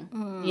everything.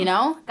 You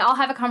know? I'll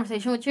have a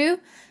conversation with you,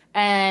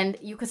 and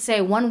you could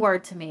say one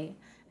word to me,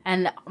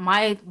 and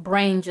my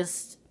brain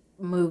just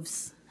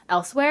moves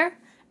elsewhere,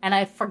 and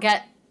I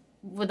forget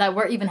that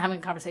we're even having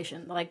a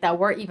conversation, like that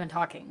we're even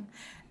talking.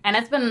 And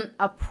it's been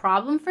a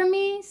problem for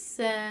me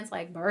since,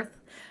 like, birth.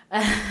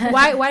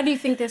 Why do you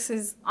think this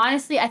is?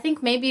 Honestly, I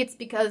think maybe it's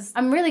because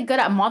I'm really good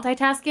at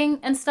multitasking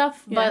and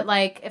stuff, but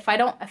like if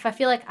I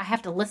feel like I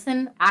have to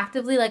listen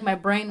actively, like my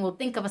brain will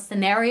think of a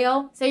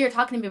scenario. Say you're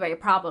talking to me about your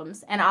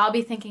problems, and I'll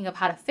be thinking of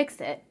how to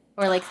fix it,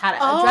 or like how to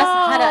address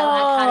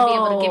how to be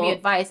able to give you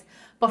advice.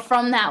 But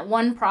from that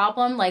one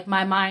problem, like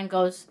my mind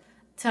goes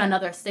to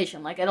another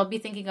station. Like it'll be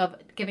thinking of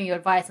giving you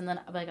advice, and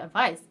then I'll be like,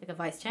 advice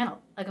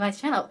channel.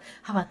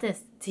 How about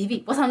this?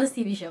 TV. What's on this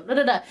TV show? Da,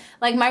 da, da.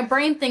 Like my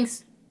brain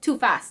thinks too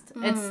fast.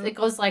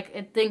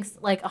 It thinks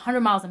like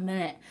 100 miles a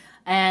minute,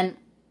 and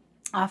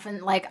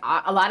often like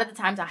a lot of the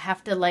times I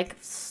have to like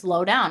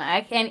slow down.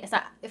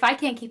 If I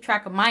can't keep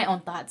track of my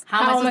own thoughts,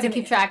 how am I supposed to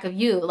keep track of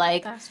you?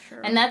 Like, that's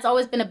true. And that's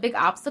always been a big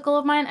obstacle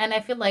of mine, and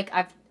I feel like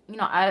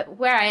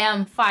where I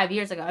am 5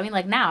 years ago. I mean,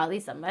 like now at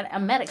least I'm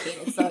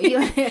medicated, so you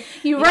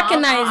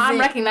recognize it. I'm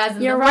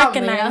recognizing. You're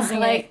recognizing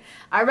it. Like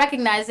I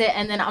recognize it,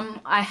 and then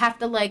I have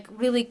to like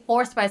really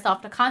force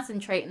myself to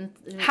concentrate. And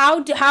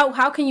how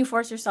can you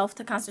force yourself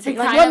to concentrate?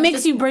 Like what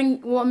makes you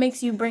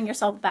bring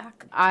yourself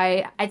back?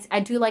 I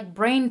do like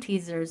brain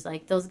teasers,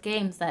 like those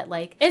games that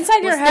like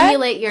inside your head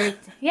stimulate your.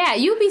 Yeah,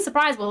 you'd be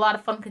surprised with a lot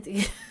of fun.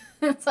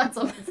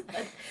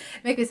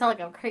 Make me sound like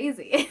I'm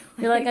crazy.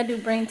 You're like, I do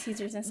brain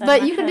teasers inside.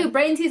 But you can do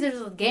brain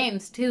teasers with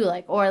games too,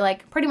 like, or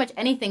like pretty much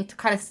anything to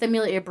kind of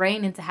stimulate your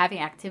brain into having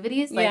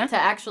activities, like to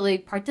actually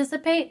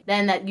participate.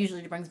 Then that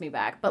usually brings me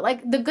back. But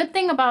like the good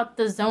thing about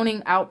the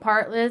zoning out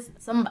part is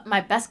my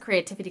best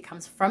creativity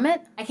comes from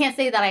it. I can't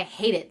say that I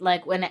hate it,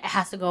 like when it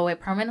has to go away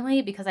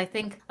permanently, because I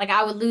think like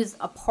I would lose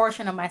a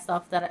portion of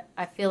myself that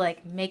I feel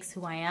like makes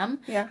who I am.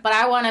 Yeah. But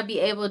I want to be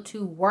able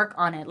to work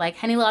on it. Like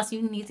Henny Loss,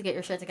 you need to get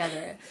your shit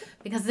together,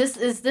 because this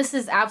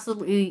is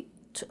absolutely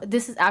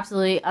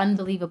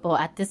unbelievable.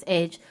 At this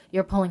age,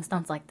 you're pulling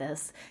stunts like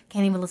this.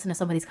 Can't even listen to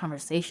somebody's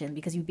conversation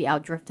because you'd be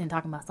out drifting,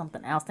 talking about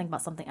something else, thinking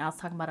about something else,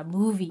 talking about a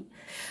movie.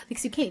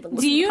 Because you can't even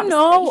listen. Do you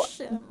know,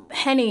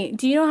 Henny?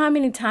 Do you know how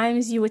many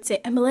times you would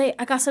say, "Emily,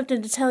 I got something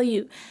to tell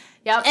you"?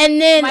 Yep. And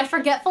then my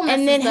forgetfulness.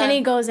 And then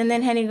Henny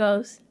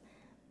goes,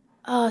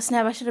 "Oh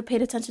snap! I should have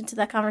paid attention to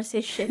that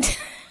conversation."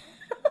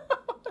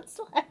 It's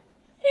like,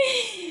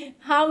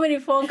 how many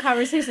phone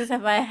conversations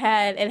have I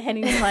had? And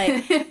Henny's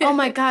like, "Oh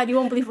my God, you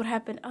won't believe what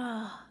happened.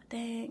 Oh,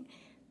 dang.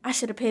 I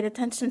should have paid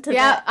attention to that."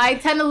 Yeah, I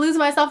tend to lose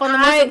myself on the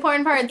most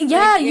important parts.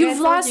 Yeah, like, you've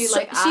lost.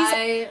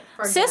 I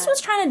forget. Sis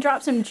was trying to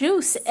drop some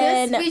juice.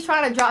 Sis be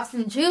trying to drop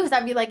some juice.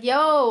 I'd be like,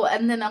 yo.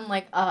 And then I'm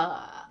like,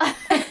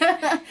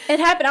 It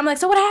happened. I'm like,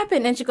 so what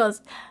happened? And she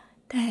goes,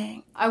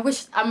 dang. I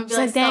wish. I'm She's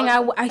like, dang,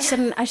 I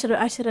should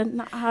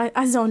have.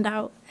 I zoned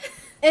out.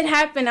 It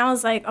happened. I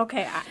was like,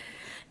 okay.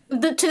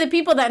 To the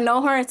people that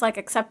know her, it's like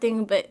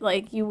accepting, but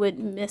like you would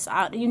miss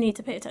out. You need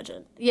to pay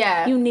attention.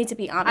 Yeah, you need to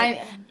be on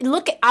it.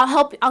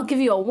 I'll give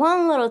you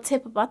one little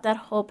tip about that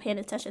whole paying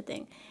attention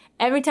thing.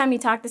 Every time you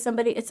talk to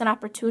somebody, it's an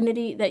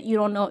opportunity that you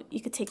don't know you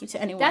could take you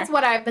to anywhere. That's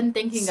what I've been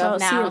thinking of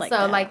now.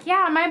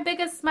 My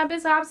biggest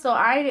obstacle,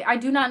 I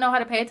do not know how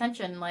to pay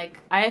attention. Like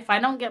if I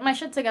don't get my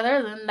shit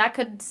together, then that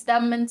could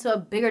stem into a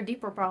bigger,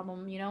 deeper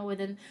problem.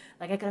 Within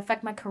like it could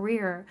affect my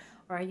career.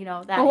 Or,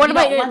 that. But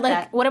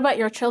what about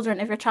your children?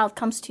 If your child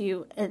comes to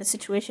you in a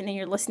situation and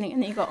you're listening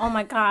and then you go, "Oh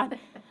my God,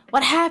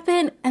 what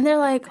happened?" And they're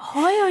like,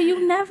 "Hoyo,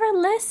 you never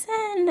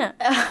listen."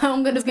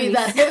 I'm gonna be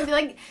that. Be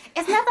like,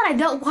 it's not that I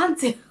don't want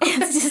to.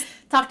 It's just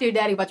talk to your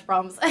daddy about your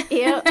problems.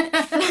 Yeah.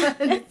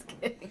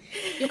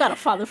 You got a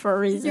father for a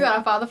reason. You got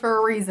a father for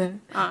a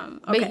reason. Okay.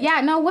 But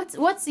yeah, no.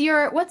 What's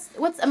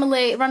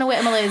Emily, Runaway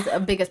Emily's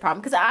biggest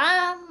problem?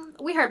 Because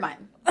we heard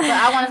mine, but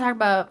I want to talk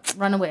about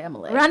Runaway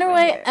Emily.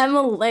 Runaway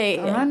Emily.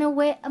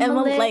 Runaway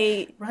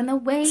Emily.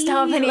 Runaway.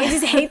 Stop, honey. I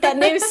just hate that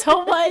name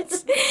so much.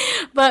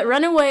 But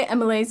Runaway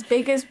Emily's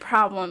biggest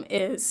problem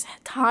is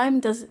time.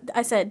 Does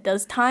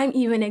time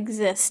even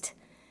exist?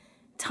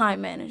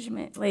 Time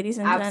management, ladies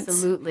and gents.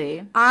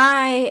 Absolutely.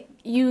 I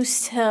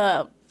used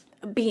to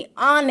be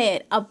on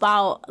it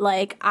about,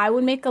 like, I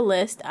would make a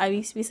list. I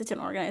used to be such an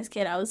organized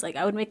kid. I was like,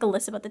 I would make a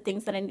list about the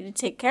things that I needed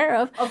to take care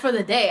of. Oh, for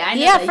the day. I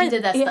know that you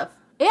did that stuff.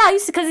 Yeah, I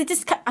used to, because it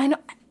just, I know,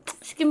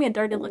 just give me a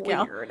dirty look,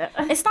 y'all.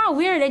 It's not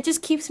weird. It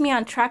just keeps me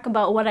on track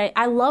about what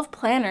I love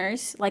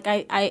planners. Like,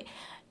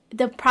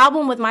 the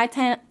problem with my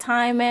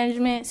time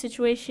management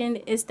situation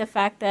is the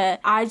fact that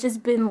I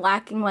just been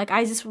lacking. Like,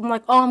 I'm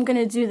like, oh, I'm going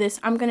to do this.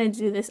 I'm going to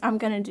do this. I'm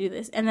going to do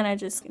this. And then I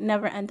just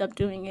never end up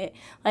doing it.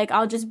 Like,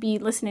 I'll just be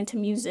listening to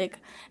music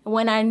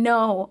when I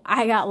know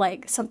I got,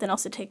 like, something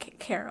else to take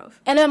care of.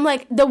 And I'm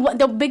like,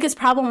 the biggest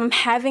problem I'm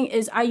having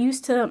is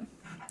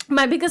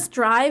my biggest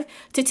drive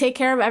to take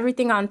care of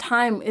everything on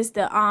time is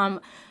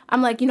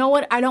I'm like, you know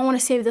what? I don't want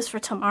to save this for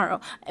tomorrow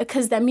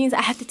because that means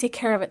I have to take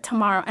care of it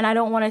tomorrow, and I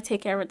don't want to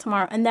take care of it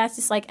tomorrow. And that's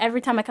just like every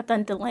time I kept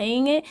on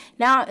delaying it.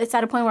 Now it's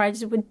at a point where I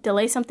just would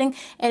delay something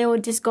and it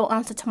would just go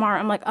on to tomorrow.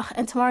 I'm like,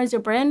 and tomorrow is a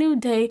brand new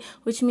day,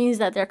 which means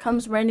that there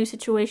comes brand new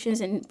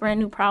situations and brand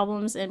new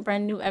problems and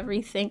brand new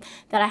everything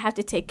that I have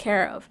to take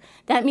care of.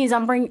 That means I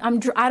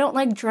don't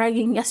like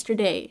dragging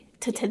yesterday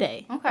to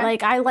today. Okay.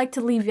 Like, I like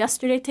to leave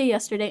yesterday to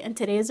yesterday, and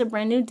today is a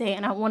brand new day,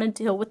 and I want to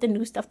deal with the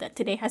new stuff that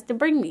today has to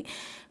bring me.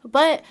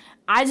 But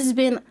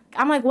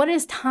I'm like, what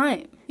is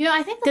time? You know,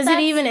 I think does it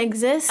even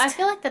exist? I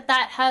feel like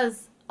that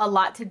has a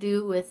lot to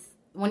do with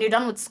when you're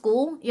done with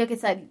school. Like I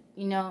said,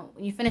 you know,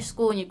 when you finish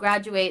school and you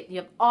graduate, you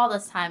have all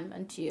this time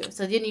into you.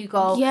 So then you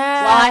go,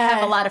 well, I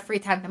have a lot of free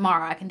time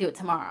tomorrow. I can do it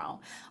tomorrow.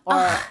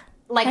 Or...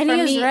 Like, for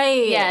me,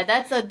 right. Yeah,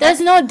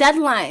 there's no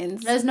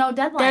deadlines. There's no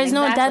deadlines. There's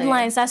no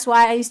deadlines. That's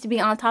why I used to be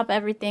on top of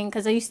everything,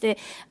 because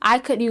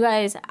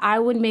I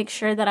would make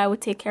sure that I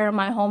would take care of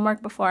my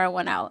homework before I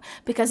went out,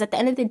 because at the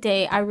end of the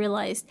day, I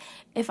realized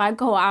if I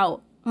go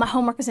out, my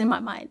homework is in my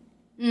mind.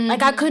 Mm-hmm.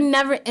 Like, I could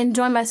never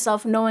enjoy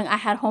myself knowing I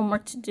had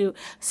homework to do.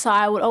 So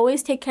I would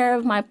always take care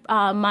of my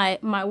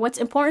what's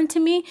important to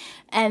me,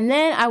 and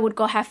then I would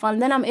go have fun.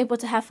 Then I'm able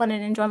to have fun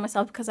and enjoy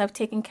myself because I've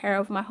taken care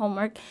of my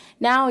homework.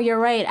 Now, you're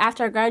right.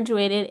 After I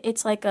graduated,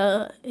 it's like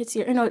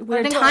you're in a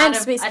weird time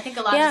space. I think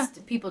a lot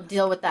of people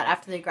deal with that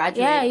after they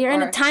graduate. Yeah, you're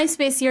in a time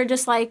space. You're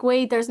just like,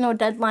 wait, there's no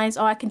deadlines.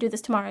 Oh, I can do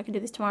this tomorrow. I can do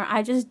this tomorrow.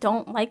 I just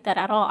don't like that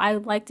at all. I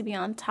like to be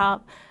on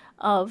top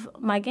of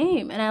my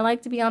game, and I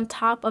like to be on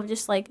top of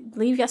just like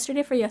leave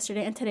yesterday for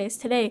yesterday and today's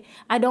today.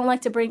 I don't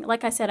like to bring,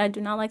 like I said, I do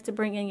not like to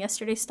bring in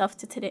yesterday's stuff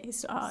to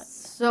today's.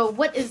 So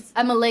what is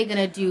Emily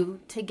gonna do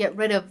to get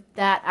rid of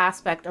that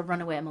aspect of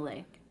Runaway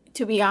Emily?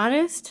 To be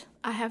honest,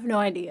 I have no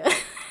idea.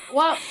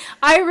 Well,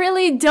 I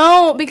really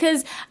don't,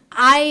 because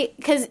I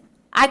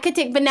could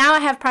take, but now I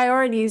have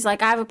priorities.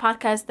 Like, I have a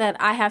podcast that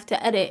I have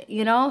to edit,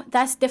 you know?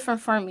 That's different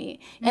for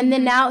me. Mm-hmm. And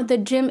then now the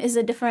gym is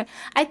a different,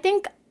 I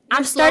think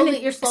you're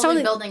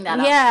slowly building that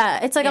up.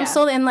 Yeah, it's like I'm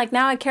slowly, and like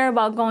now I care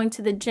about going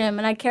to the gym,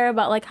 and I care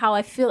about like how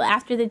I feel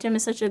after the gym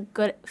is such a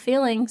good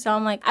feeling. So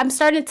I'm like, I'm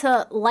starting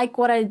to like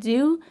what I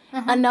do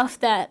enough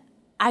that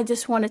I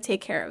just want to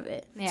take care of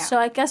it. Yeah. So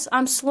I guess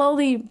I'm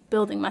slowly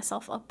building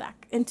myself up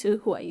back into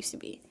who I used to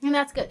be. And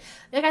that's good.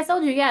 Like I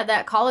told you,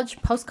 that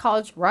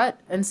post-college rut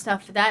and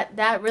stuff,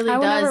 that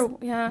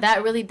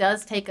really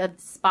does take a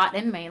spot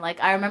in me.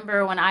 Like, I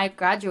remember when I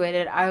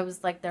graduated, I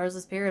was like, there was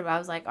this period where I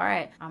was like, all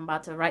right, I'm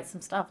about to write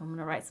some stuff. I'm going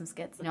to write some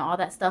skits, all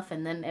that stuff.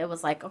 And then it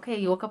was like, okay,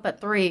 you woke up at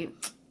 3.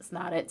 It's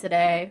not it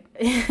today.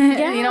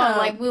 Yeah.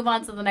 Like move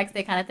on to the next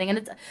day kind of thing.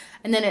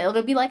 And then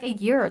it'll be like a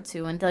year or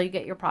two until you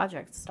get your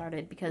project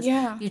started, because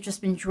you've just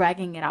been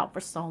dragging it out for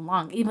so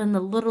long. Even the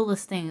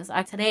littlest things.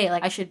 Today,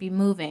 I should be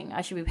moving.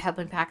 I should be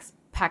helping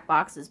pack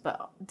boxes,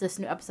 but this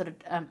new episode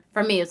of,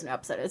 for me, it's a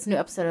new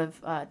episode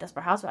of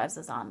Desperate Housewives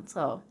is on,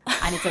 so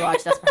I need to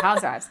watch Desperate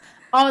Housewives.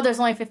 Oh, there's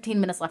only 15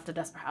 minutes left of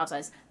Desperate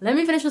Housewives. Let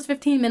me finish those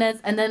 15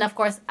 minutes, and then, of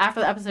course, after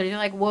the episode, you're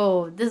like,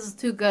 whoa, this is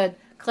too good.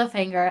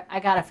 Cliffhanger, I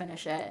gotta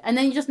finish it. And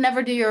then you just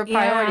never do your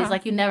priorities.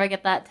 Like, you never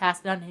get that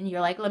task done, and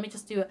you're like, let me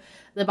just do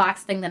the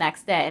box thing the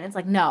next day. And it's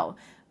like, no.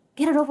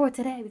 Get it over with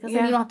today, because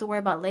then you don't have to worry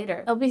about it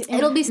later. It'll be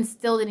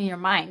instilled in your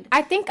mind.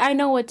 I think I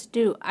know what to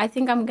do. I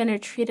think I'm going to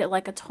treat it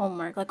like it's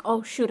homework. Like,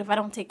 oh, shoot, if I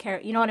don't take care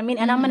of it, you know what I mean?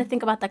 And I'm going to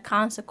think about the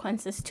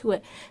consequences to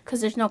it,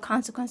 because there's no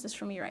consequences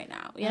for me right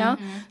now, you know?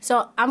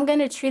 So I'm going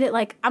to treat it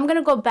like, I'm going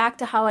to go back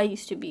to how I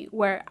used to be,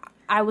 where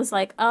I was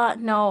like,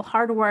 no,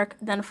 hard work,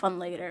 then fun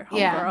later.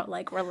 Homegirl,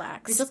 like,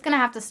 relax. You're just going to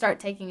have to start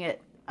taking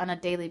it on a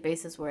daily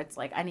basis, where it's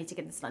like, I need to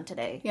get this done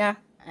today. Yeah.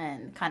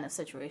 And kind of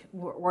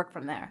work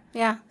from there.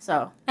 Yeah.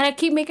 So. And I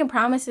keep making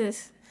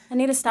promises. I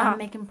need to stop.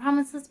 Making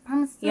promises.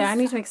 Yeah, I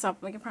need to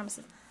stop making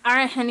promises. All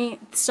right, honey.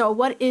 So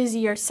what is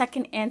your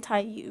second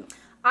anti-you?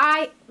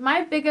 My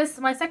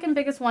second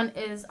biggest one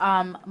is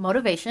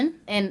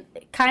motivation, and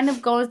kind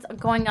of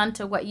going on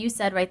to what you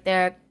said right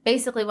there.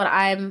 Basically,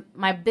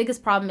 my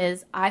biggest problem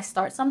is I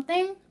start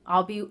something,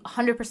 I'll be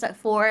 100%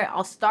 for it,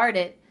 I'll start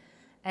it,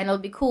 and it'll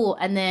be cool,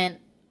 and then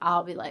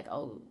I'll be like,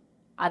 oh,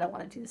 I don't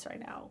want to do this right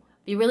now.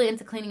 Be really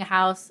into cleaning a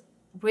house,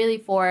 really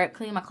for it,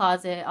 cleaning my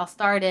closet, I'll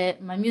start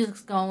it, my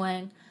music's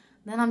going,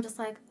 then I'm just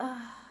like,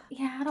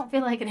 yeah, I don't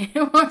feel like it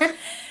anymore.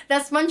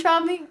 That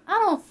SpongeBob me, I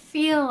don't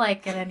feel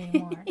like it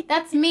anymore.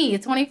 That's me,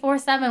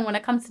 24/7 when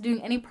it comes to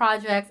doing any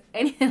projects,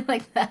 anything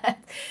like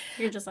that.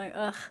 You're just like,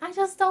 ugh. I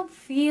just don't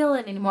feel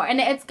it anymore. And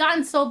it's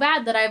gotten so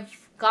bad that I've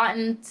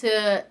gotten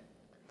to...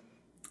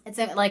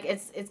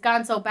 It's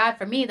gotten so bad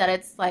for me that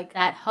it's like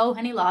that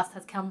Henny lost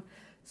has come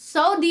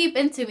so deep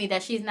into me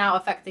that she's now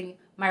affecting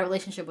my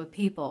relationship with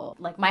people.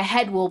 Like, my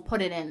head will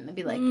put it in and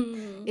be like,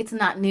 it's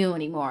not new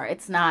anymore.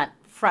 It's not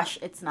fresh.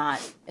 It's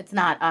not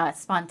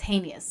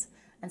spontaneous.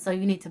 And so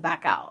you need to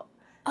back out.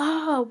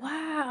 Oh,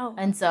 wow.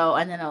 And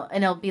then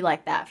it'll be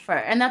like that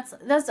and that's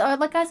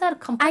like I said,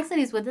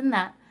 complexities within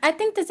that. I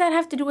think does that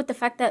have to do with the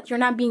fact that you're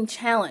not being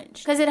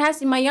challenged? Because it has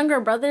to. My younger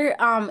brother,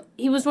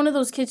 he was one of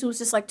those kids who was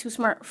just like too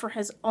smart for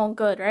his own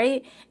good,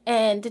 right?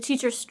 And the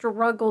teacher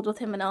struggled with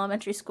him in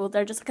elementary school.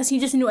 They're just because he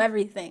just knew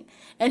everything,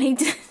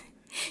 and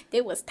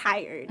they was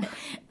tired.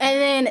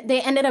 And then they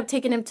ended up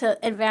taking him to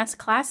advanced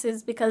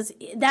classes because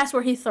that's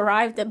where he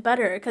thrived at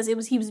better because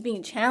he was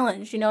being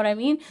challenged. You know what I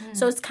mean?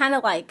 So it's kind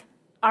of like.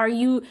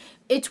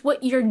 It's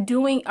what you're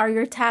doing. Are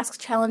your tasks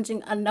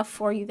challenging enough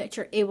for you that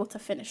you're able to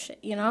finish it,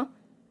 you know?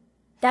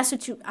 That's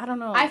what I don't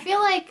know. I feel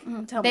like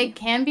they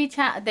can be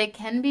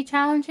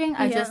challenging.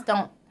 I just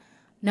don't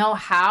know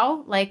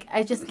how. Like,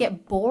 I just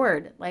get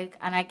bored. Like,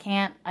 and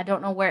I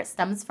don't know where it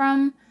stems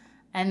from.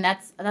 And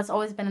that's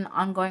always been an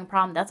ongoing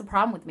problem. That's a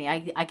problem with me.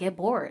 I get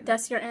bored.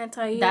 That's your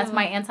anti-you. That's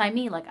my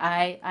anti-me. Like,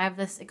 I have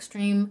this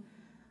extreme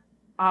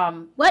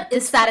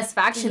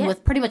dissatisfaction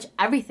with pretty much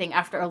everything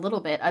after a little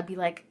bit. I'd be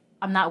like,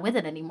 I'm not with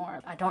it anymore.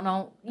 I don't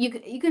know.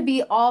 You could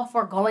be all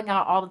for going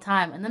out all the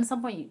time, and then at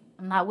some point,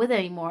 I'm not with it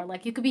anymore.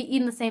 Like, you could be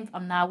eating the same.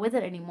 I'm not with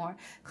it anymore.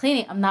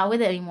 Cleaning. I'm not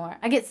with it anymore.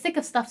 I get sick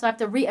of stuff, so I have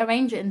to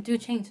rearrange it and do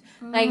change.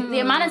 Like, the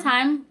amount of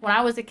time when I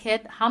was a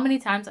kid, how many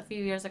times a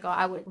few years ago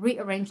I would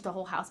rearrange the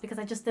whole house because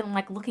I just didn't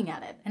like looking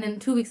at it, and then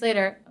 2 weeks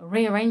later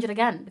rearrange it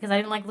again because I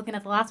didn't like looking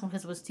at the last one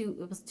because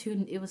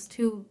it was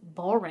too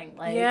boring.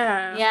 Like,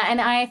 yeah.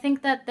 And I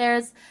think that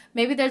there's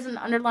an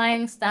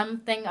underlying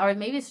stem thing, or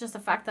maybe it's just the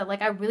fact that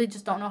like I really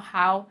just don't know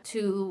how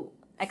to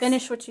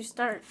finish what you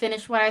start.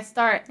 Finish what I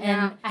start.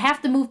 And I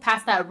have to move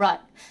past that rut.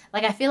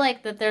 Like, I feel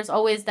like that there's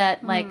always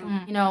that, like,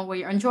 you know, where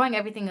you're enjoying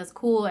everything is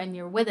cool and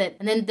you're with it.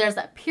 And then there's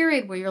that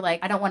period where you're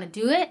like, I don't want to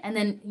do it. And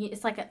then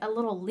it's like a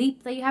little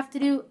leap that you have to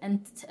do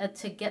and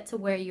to get to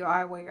where you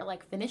are, where you're,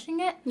 like,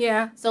 finishing it.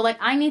 Yeah. So, like,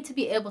 I need to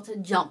be able to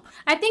jump.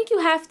 I think you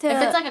have to...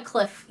 If it's like a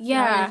cliff.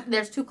 Yeah. You know,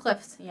 there's 2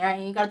 cliffs. Yeah.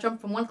 And you got to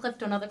jump from one cliff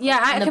to another cliff.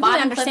 Yeah, I and the completely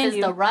bottom understand cliff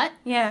is the rut.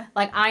 Yeah.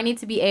 Like, I need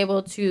to be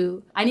able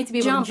to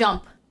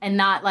jump. And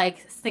not,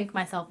 like, sink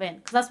myself in.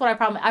 Because that's what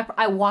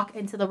I walk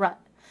into the rut.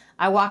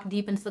 I walk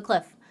deep into the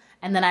cliff.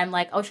 And then I'm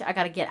like, oh, shit, I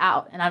got to get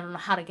out. And I don't know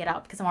how to get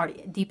out because I'm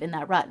already deep in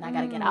that rut. And I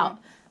got to get out.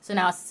 So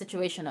now it's a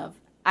situation of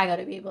I got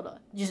to be able to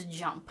just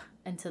jump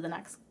into the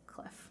next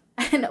cliff.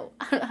 I know.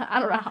 I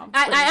don't know how.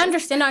 I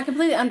understand. No, I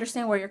completely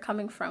understand where you're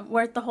coming from.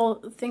 Where the whole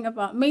thing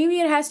about...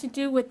 Maybe it has to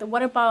do with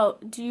what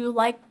about... Do you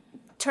like...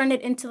 Turn it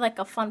into, like,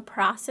 a fun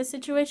process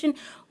situation?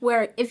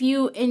 Where if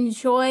you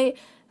enjoy...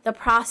 the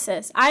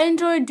process. I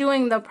enjoy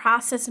doing the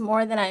process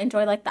more than I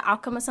enjoy, like, the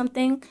outcome of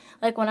something.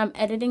 Like, when I'm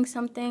editing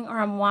something or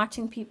I'm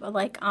watching people,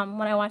 like,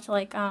 when I watch,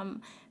 like,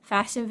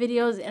 fashion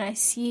videos and I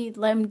see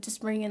them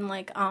just bringing,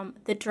 like,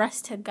 the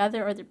dress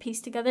together or the piece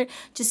together,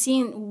 just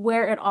seeing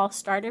where it all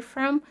started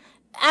from.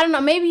 I don't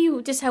know. Maybe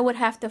you just would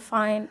have to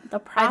find the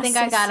process.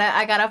 I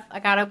think I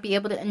gotta be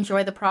able to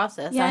enjoy the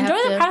process. Yeah,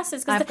 enjoy the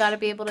process. I've got to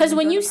be able to. Because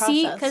when you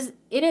see, because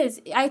it is,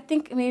 I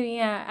think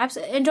maybe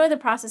absolutely enjoy the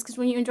process. Because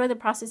when you enjoy the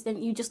process,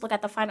 then you just look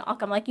at the final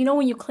outcome. Like, you know,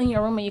 when you clean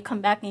your room and you come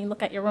back and you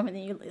look at your room and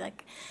then you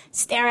like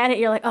stare at it,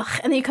 you're like,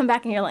 ugh, and then you come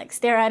back and you're like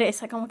stare at it.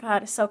 It's like, oh my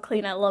god, it's so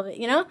clean. I love it.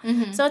 You know.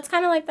 Mm-hmm. So it's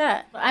kind of like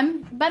that.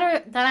 I'm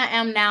better than I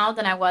am now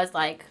than I was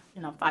like.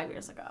 5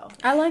 years ago.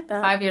 I like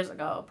that. 5 years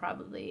ago,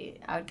 probably,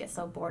 I would get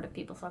so bored of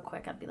people so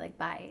quick. I'd be like,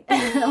 bye.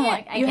 I'm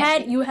like,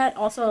 you had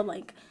also,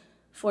 like,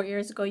 4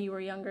 years ago, you were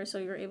younger, so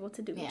you were able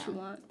to do what you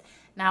want.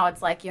 Now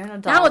it's like, you're an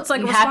adult. Now it's like,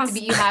 you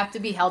have to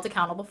be held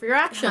accountable for your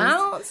actions.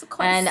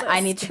 And I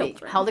need to be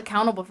held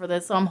accountable for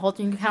this, so I'm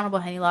holding you accountable.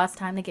 Henny, last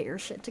time to get your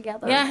shit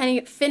together. Yeah, Henny,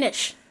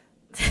 finish.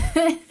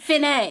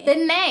 Finite. You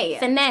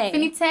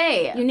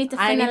need to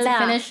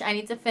finish. I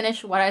need to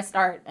finish what I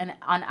start and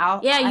on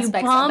all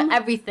aspects of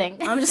everything.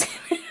 I'm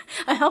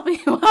helping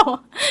you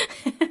out.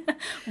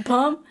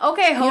 Bum.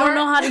 Okay, you don't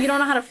know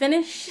how to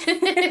finish.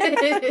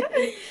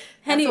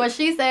 Henny, that's what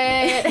she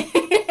said.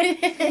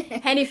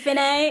 Henny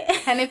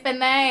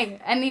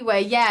Finay.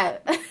 Anyway, yeah.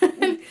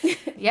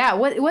 Yeah,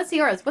 what's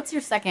yours? What's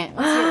your second?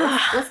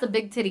 What's the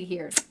big titty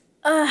here?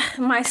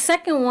 My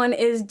second one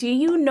is, do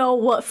you know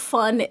what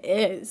fun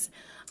is?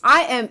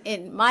 I am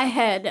in my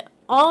head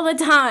all the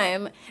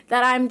time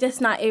that I'm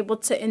just not able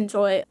to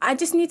enjoy. I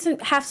just need to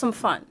have some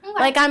fun. Okay.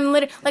 Like, I'm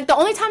literally, like, the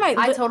only time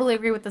I totally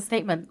agree with the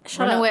statement.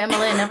 Runaway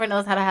Emily never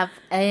knows how to have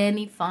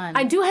any fun.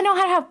 I do know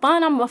how to have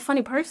fun. I'm a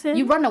funny person.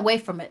 You run away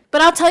from it.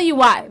 But I'll tell you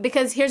why.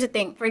 Because here's the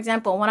thing. For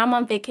example, when I'm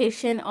on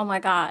vacation, oh my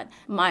God,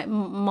 my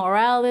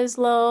morale is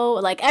low.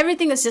 Like,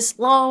 everything is just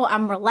low.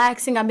 I'm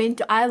relaxing.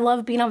 I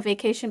love being on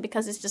vacation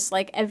because it's just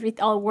like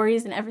all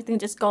worries and everything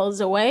just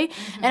goes away.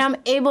 Mm-hmm. And I'm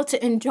able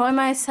to enjoy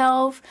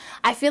myself.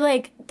 I feel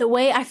like the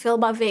way I feel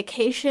about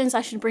vacations,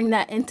 I should bring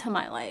that into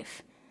my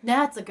life.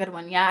 That's a good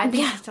one. Yeah, I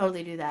think you should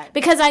totally do that.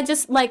 Because I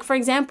just, like, for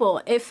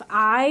example, if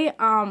I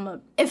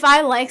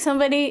like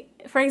somebody,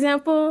 for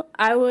example,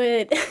 I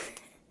would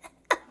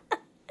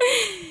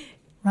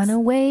run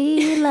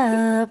away,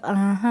 love,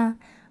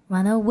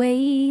 run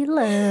away,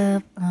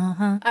 love,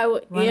 I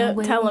would,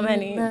 tell him,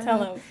 Henny,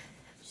 tell him.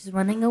 She's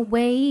running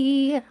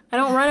away. I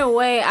don't run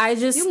away. I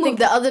just move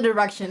the other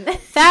direction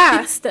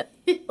fast.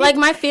 Like,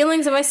 my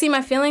feelings. If I see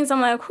my feelings,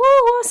 I'm like,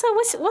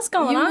 what's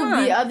going on? You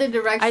move the other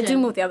direction. I do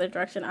move the other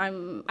direction.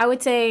 I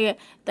would say,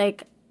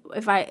 like,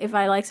 if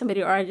I like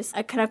somebody or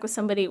I connect with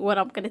somebody, what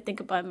I'm gonna think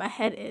about in my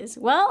head is,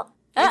 well,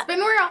 it's been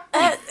real.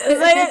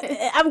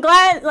 I'm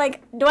glad.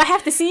 Like, do I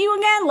have to see you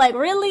again? Like,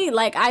 really?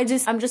 Like, I'm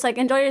just like,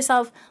 enjoy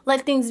yourself.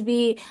 Let things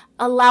be.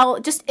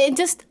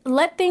 Just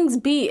let things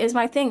be is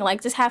my thing.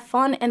 Like, just have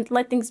fun and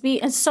let things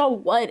be. And so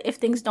what if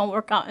things don't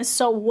work out? And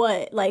so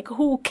what? Like,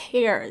 who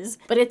cares?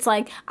 But it's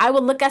like, I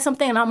would look at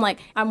something and I'm like,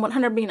 I'm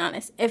 100 being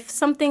honest. If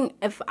somebody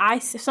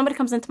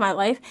comes into my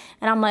life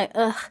and I'm like,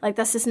 ugh, like,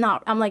 that's just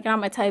not. I'm like, you're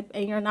not my type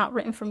and you're not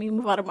written for me.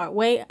 Move out of my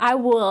way. I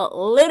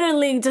will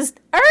literally just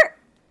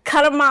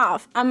cut them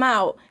off. I'm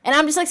out. And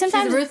I'm just like,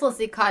 sometimes she's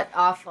ruthlessly cut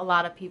off a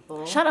lot of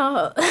people. Shut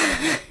up.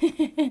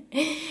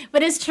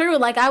 But it's true.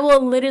 Like, I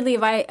will literally,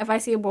 if I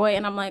see a boy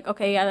and I'm like,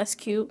 okay, yeah, that's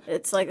cute.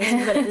 It's like,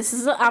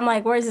 I'm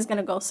like, where is this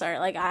gonna go, sir?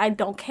 Like, I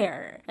don't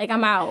care. Like,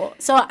 I'm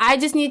out. So I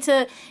just need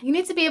to. You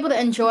need to be able to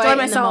enjoy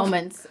myself. In the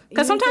moments.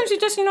 Because sometimes you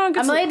just, you don't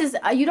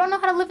know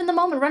how to live in the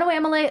moment. Runaway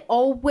Emily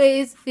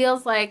always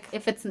feels like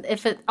it's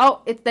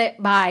there,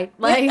 bye.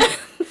 Like,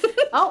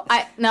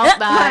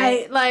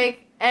 bye.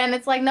 Like. And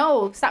it's like,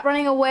 no, stop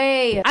running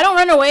away. I don't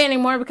run away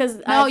anymore because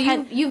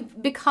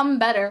you've become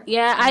better.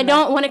 Yeah, I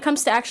don't. When it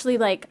comes to actually,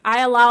 like, I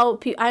allow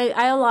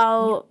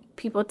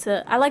people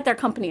to. I like their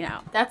company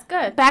now. That's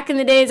good. Back in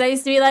the days, I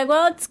used to be like,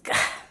 well, it's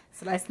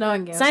nice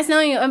knowing you. It's nice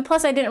knowing you. And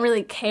plus, I didn't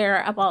really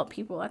care about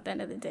people at the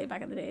end of the day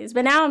back in the days.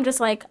 But now I'm just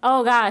like,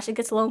 oh gosh, it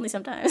gets lonely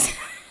sometimes.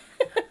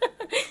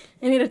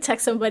 I need to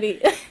text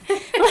somebody.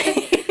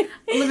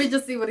 Let me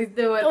just see what he's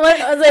doing.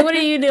 I was like, what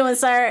are you doing,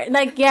 sir?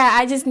 Like, yeah,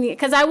 I just need,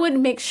 because I would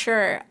make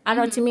sure, I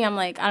don't know, to me, I'm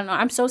like, I don't know,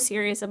 I'm so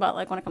serious about,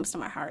 like, when it comes to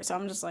my heart. So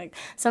I'm just like,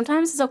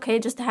 sometimes it's okay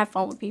just to have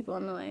fun with people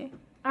in the way.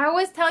 I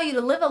always tell you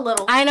to live a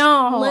little. I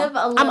know. Live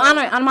a little.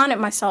 I'm on it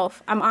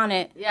myself. I'm on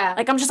it. Yeah.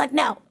 Like, I'm just like,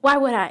 no, why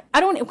would I?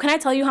 Can I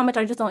tell you how much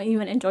I just don't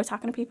even enjoy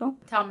talking to people?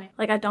 Tell me.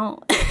 Like, I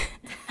don't.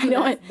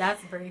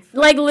 That's brief.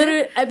 Like,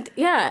 literally,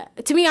 yeah.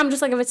 To me, I'm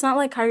just like, if it's not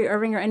like Kyrie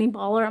Irving or any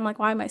baller, I'm like,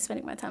 why am I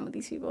spending my time with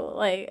these people?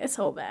 Like, it's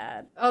so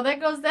bad. Oh, there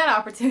goes that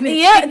opportunity.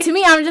 Yeah, to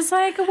me, I'm just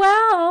like,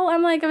 well,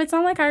 I'm like, if it's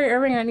not like Kyrie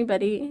Irving or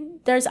anybody,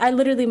 I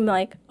literally am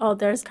like, oh,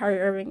 there's Kyrie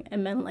Irving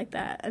and men like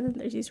that. And then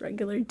there's these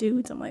regular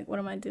dudes. I'm like, what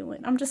am I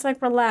doing? I'm just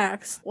like,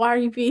 relax. Why are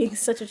you being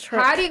such a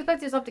trick? How do you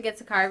expect yourself to get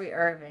to Kyrie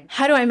Irving?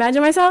 How do I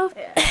imagine myself?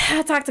 Yeah.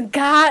 I talk to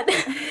God.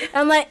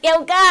 I'm like,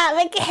 yo, God,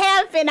 make it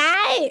happen,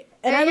 aight?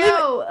 And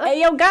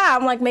yo,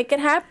 God, I'm like, make it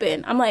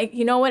happen. I'm like,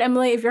 you know what,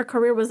 Emily, if your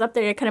career was up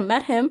there, you could have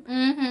met him.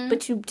 Mm-hmm.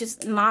 But you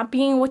just not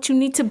being what you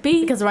need to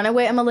be. Because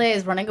Runaway Emily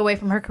is running away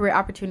from her career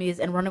opportunities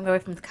and running away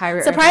from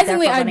Kyrie.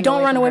 Surprisingly, I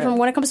don't run away from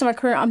when it comes to my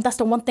career. That's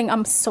the one thing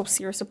I'm so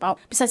serious about.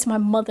 Besides my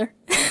mother.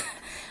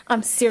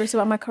 I'm serious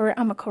about my career.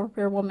 I'm a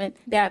career woman.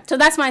 Yeah. So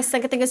that's my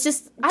second thing. It's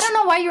just, I don't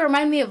know why you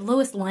remind me of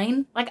Lois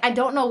Lane. Like, I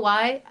don't know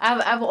why.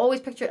 I've always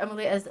pictured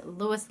Emily as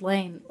Lois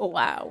Lane. Oh,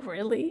 wow.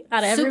 Really?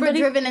 Out of Super everybody?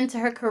 driven into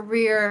her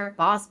career.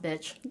 Boss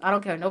bitch. I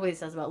don't care what nobody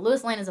says about it.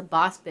 Lois Lane is a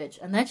boss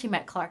bitch. And then she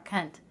met Clark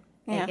Kent,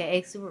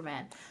 a.k.a.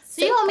 Superman.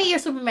 So you gonna meet your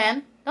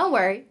Superman. Don't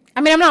worry.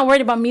 I mean, I'm not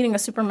worried about meeting a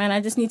Superman. I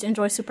just need to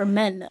enjoy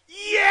Supermen.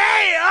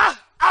 Yeah!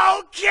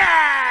 Okay!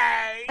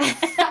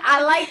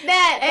 I like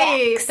that.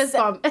 Hey, fist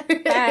bump.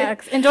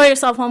 Facts. Enjoy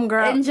yourself,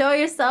 homegirl. Enjoy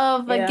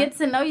yourself. Yeah. Get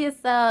to know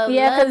yourself.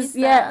 Yeah, because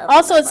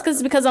Also, it's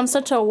because I'm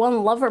such a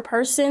one lover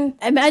person.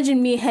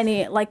 Imagine me,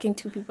 Henny, liking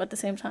two people at the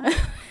same time.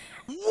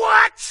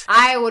 What?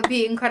 I would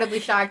be incredibly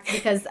shocked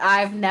because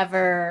I've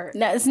never.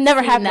 No, it's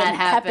never happened. That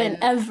happen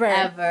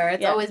ever.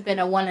 It's always been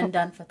a one and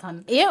done for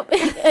ton. Yep.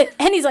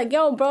 Henny's like,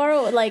 yo,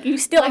 bro, like, you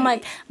still. I'm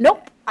like,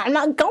 nope. I'm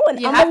not going.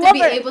 You have to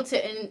be able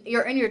to.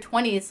 You're in your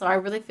 20s, so I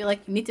really feel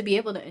like you need to be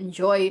able to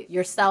enjoy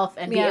yourself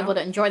and be able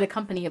to enjoy the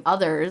company of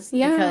others.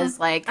 Yeah, because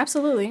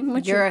absolutely,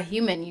 you're a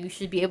human. You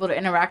should be able to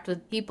interact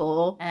with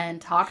people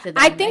and talk to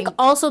them. I think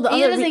also it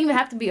doesn't even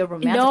have to be a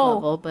romantic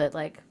level, but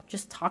like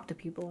just talk to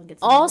people and get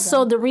to know Also,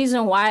 them. the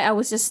reason why I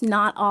was just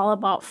not all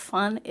about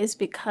fun is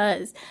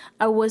because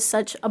I was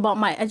such about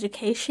my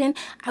education.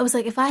 I was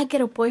like, if I get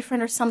a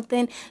boyfriend or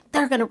something,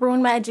 they're going to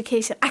ruin my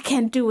education. I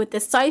can't do with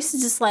this. So I used to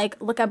just like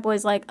look at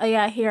boys like, oh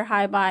yeah, here,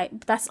 hi, bye.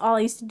 That's all I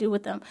used to do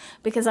with them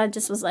because I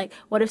just was like,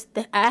 what if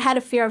I had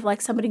a fear of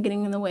like somebody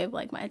getting in the way of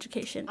like my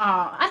education.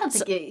 I don't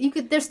think you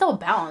could. There's still a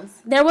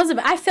balance. There was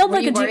I felt Were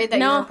like you worried that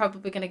you were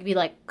probably going to be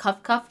like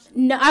cuffed?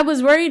 No, I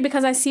was worried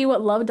because I see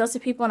what love does to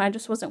people, and I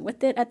just wasn't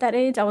with it at that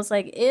age. I was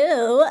like,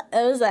 ew.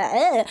 I was like,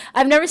 eh.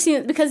 I've never seen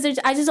it because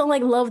I just don't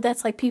like love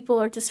that's like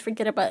people are just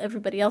forget about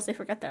everybody else. They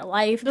forget their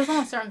life. There's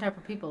only a certain type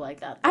of people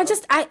like that. Though.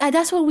 I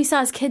that's what we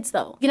saw as kids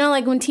though. You know,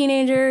 like when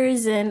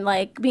teenagers and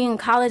like being in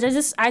college,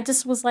 I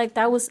just was like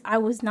I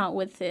was not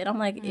with it. I'm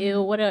like,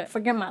 ew,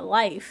 forget my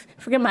life,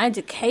 forget my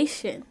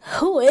education.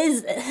 Who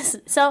is this?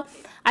 So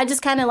I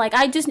just kind of like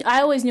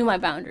I always knew my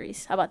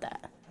boundaries. How about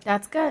that?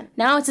 That's good.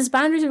 Now it's just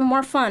boundaries are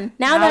more fun.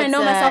 Now that I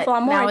know myself a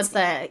lot more. Now it's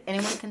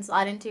anyone can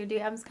slide into your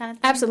DMs kind of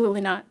thing?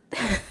 Absolutely not.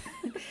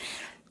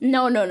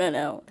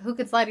 No. Who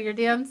could slide in your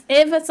DMs?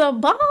 If it's a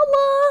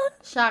baller.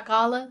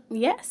 Shakala?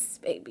 Yes,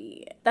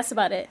 baby. That's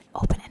about it.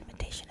 Open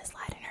invitation to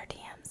slide in her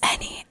DMs.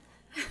 Henny,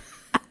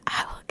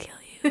 I will kill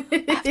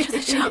you after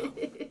the show.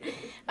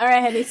 All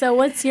right, Henny. So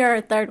what's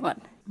your third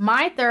one?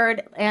 My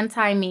third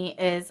anti-me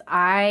is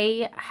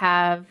I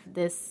have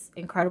this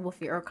incredible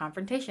fear of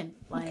confrontation.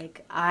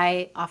 Like,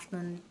 I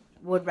often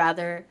would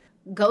rather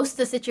ghost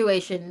the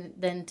situation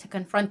than to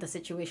confront the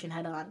situation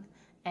head on.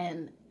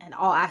 And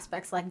all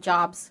aspects, like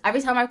jobs.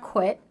 Every time I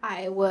quit,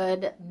 I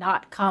would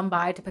not come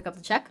by to pick up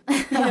the check.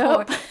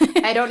 Or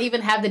I don't even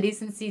have the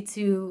decency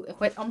to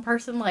quit on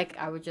person. Like,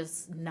 I would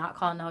just not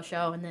call no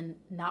show and then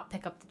not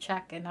pick up the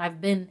check. And I've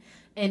been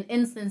in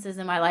instances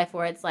in my life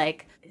where it's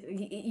like,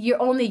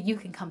 you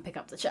can come pick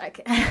up the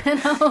check.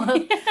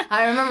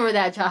 I remember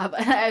that job.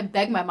 I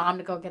begged my mom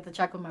to go get the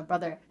check with my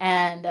brother.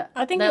 And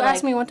I think you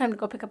asked me one time to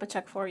go pick up a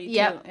check for you, too.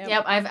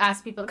 Yep. I've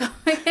asked people to go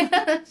pick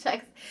up the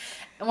checks.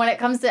 And when it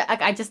comes to,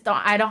 like,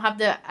 I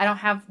don't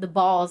have the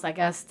balls, I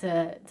guess,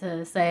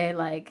 to say,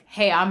 like,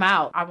 hey, I'm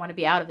out. I want to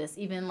be out of this.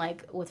 Even,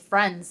 like, with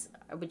friends,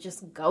 I would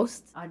just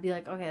ghost. I'd be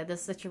like, okay,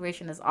 this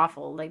situation is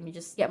awful. Let me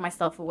just get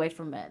myself away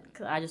from it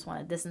because I just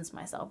want to distance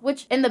myself.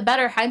 Which, in the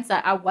better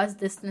hindsight, I was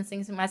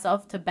distancing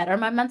myself to better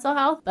my mental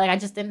health. But, like, I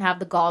just didn't have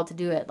the gall to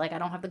do it. Like, I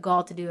don't have the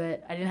gall to do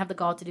it. I didn't have the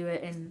gall to do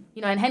it. And,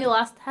 and Henny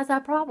Lost has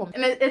that problem.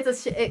 And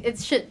it's a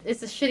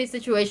shitty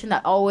situation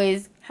that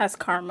always has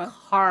karma.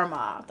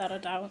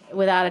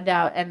 Without a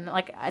doubt. And,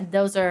 like,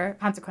 those are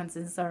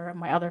consequences or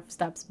my other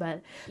steps.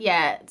 But,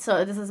 yeah,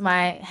 so this is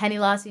my Henny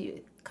Lost.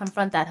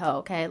 Confront that hoe,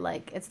 okay?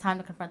 Like, it's time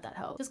to confront that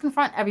hoe. Just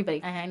confront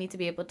everybody. I need to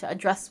be able to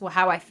address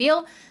how I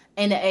feel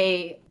in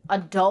a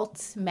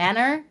adult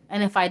manner.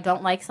 And if I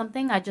don't like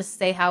something, I just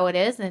say how it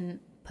is and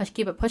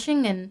keep it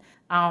pushing. And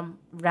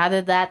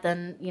rather that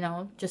than,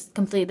 just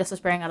completely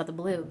disrespecting out of the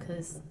blue,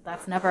 because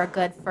that's never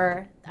good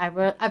for...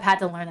 I've had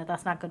to learn that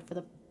that's not good for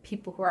the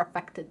people who are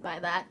affected by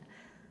that.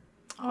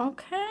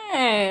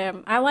 Okay,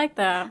 I like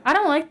that. I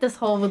don't like this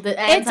whole with the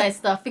anti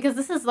stuff because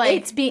this is like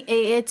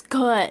it's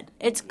good.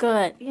 It's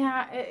good.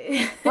 Yeah.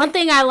 One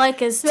thing I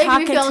like is talking.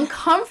 Makes me feel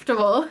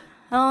uncomfortable.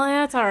 Oh,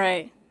 yeah, it's all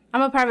right.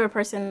 I'm a private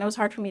person, and it was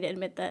hard for me to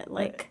admit that.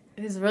 Like,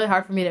 it's really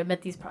hard for me to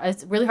admit these.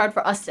 It's really hard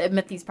for us to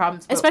admit these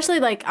problems,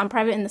 especially like I'm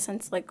private in the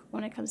sense like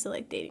when it comes to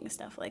like dating and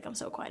stuff. Like I'm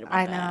so quiet about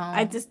that. I know.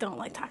 I just don't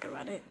like talking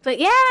about it. But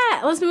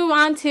yeah, let's move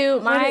on to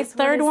my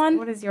third one.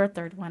 What is your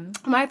third one?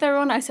 My third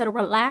one, I said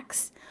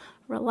relax.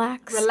 Relate,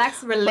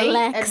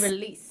 and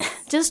release.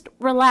 Just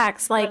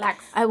relax. Like,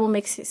 I will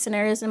make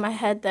scenarios in my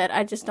head that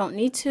I just don't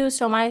need to.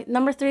 So my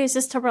number 3 is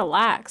just to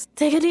relax.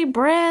 Take a deep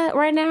breath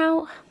right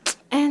now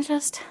and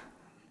just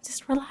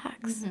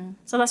relax. Mm-hmm.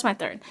 So that's my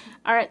third.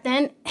 All right,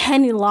 then,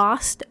 Henny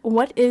Lost.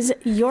 What is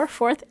your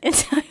fourth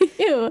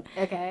interview?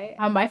 Okay.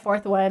 My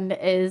fourth one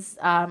is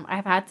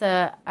I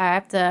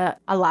have to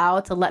allow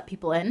to let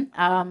people in.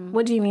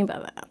 What do you mean by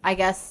that? I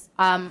guess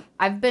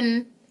I've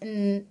been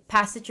in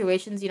past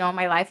situations, in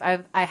my life,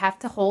 I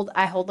hold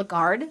a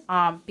guard,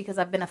 because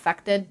I've been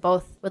affected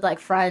both with like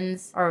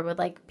friends or with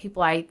like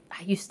people I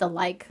used to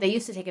like. They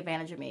used to take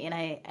advantage of me,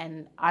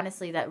 and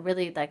honestly, that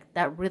really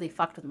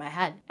fucked with my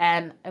head.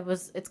 And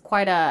it's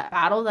quite a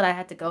battle that I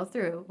had to go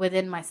through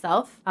within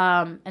myself.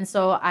 And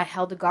so I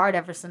held a guard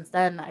ever since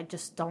then. I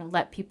just don't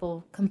let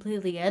people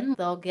completely in.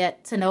 They'll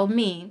get to know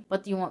me,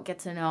 but you won't get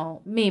to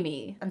know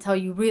me until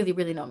you really,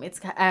 really know me.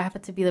 I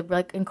have to be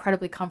like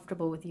incredibly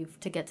comfortable with you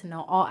to get to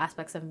know all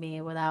aspects of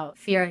me without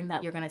fearing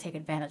that you're going to take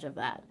advantage of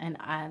that. And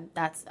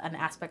that's an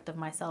aspect of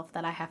myself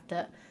that I have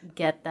to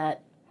get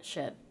that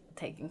shit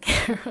taken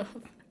care of.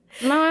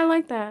 No, I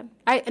like that.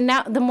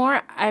 Now the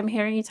more I'm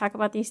hearing you talk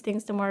about these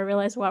things, the more I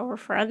realize why we're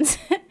friends.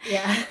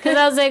 Yeah. Because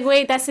I was like,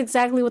 wait, that's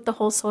exactly what the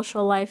whole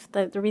social life,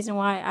 the reason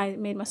why I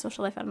made my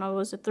social life, I don't know, it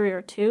was a 3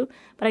 or 2,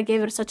 but I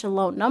gave it such a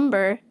low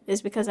number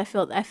is because I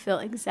feel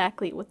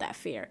exactly with that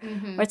fear.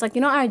 Mm-hmm. Where it's like,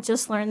 I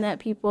just learned that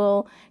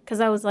people, because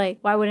I was like,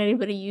 why would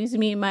anybody use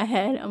me in my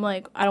head? I'm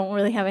like, I don't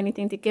really have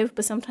anything to give,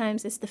 but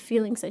sometimes it's the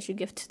feelings that you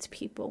give to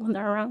people when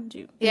they're around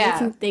you.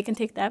 Yeah. They can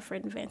take that for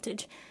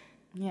advantage.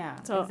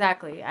 Yeah, so,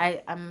 exactly.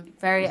 I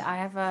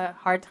have a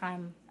hard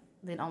time,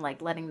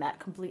 like letting that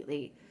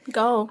completely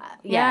go.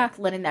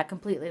 Letting that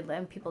completely,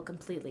 letting people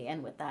completely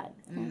in with that.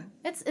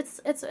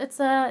 It's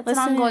an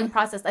ongoing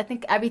process. I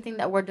think everything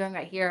that we're doing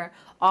right here,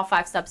 all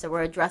 5 steps that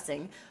we're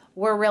addressing,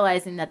 we're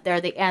realizing that they're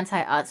the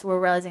anti-us.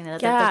 We're realizing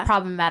that they're the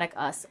problematic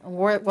us.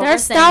 They're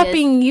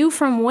stopping you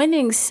from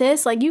winning,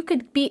 sis. Like, you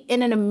could be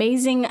in an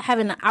amazing,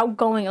 having an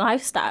outgoing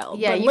lifestyle.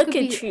 Yeah, but look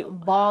at you,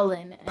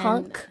 balling,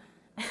 punk.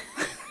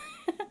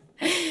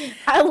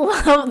 I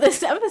love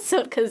this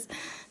episode because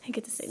I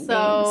get to say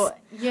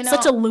names.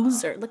 Such a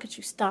loser. Look at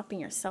you stopping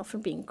yourself from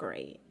being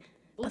great.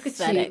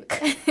 Pathetic.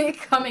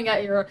 Coming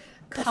at your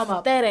come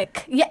up.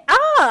 Pathetic. Yeah.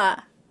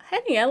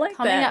 Honey, I like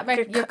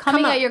that. You're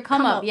coming at your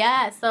come up.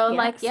 Yeah. So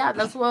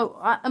that's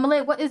what.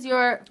 Emily, what is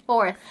your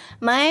 4th?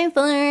 My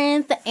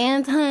 4th, the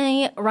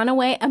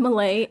anti-runaway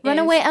Emily.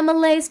 Runaway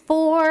Emily's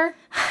 4.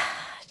 I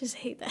just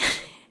hate that.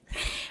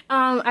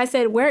 I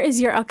said, where is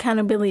your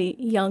accountability,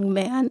 young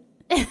man?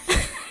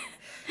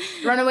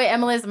 Runaway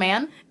Emily's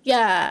man?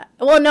 Yeah.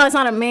 Well, no, it's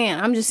not a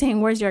man. I'm just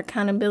saying, where's your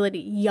accountability,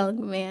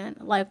 young man?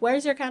 Like,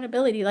 where's your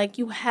accountability? Like,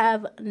 you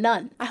have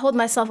none. I hold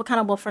myself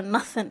accountable for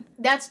nothing.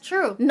 That's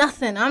true.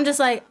 Nothing. I'm just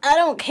like, I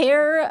don't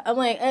care. I'm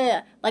like,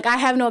 Like, I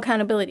have no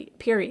accountability,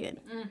 period.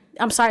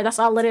 I'm sorry, that's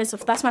all it is.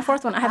 That's my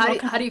 4th one.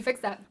 How do you fix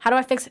that? How do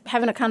I fix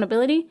having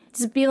accountability?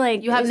 Just be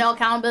like... You have no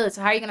accountability,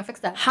 so how are you going to fix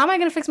that? How am I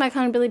going to fix my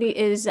accountability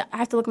is I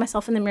have to look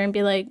myself in the mirror and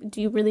be like,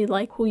 do you really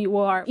like who you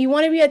are? You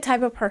want to be a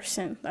type of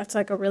person that's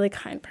like a really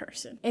kind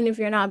person. And if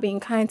you're not being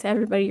kind to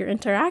everybody you're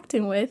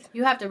interacting with...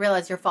 You have to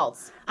realize your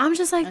faults. I'm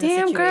just like,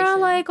 damn, girl,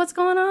 like, what's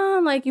going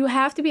on? Like, you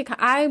have to be...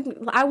 I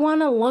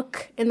want to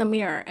look in the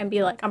mirror and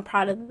be like, I'm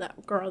proud of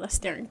that girl that's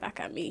staring back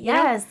at me.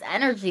 Yes,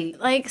 energy.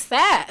 Like,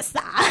 stop.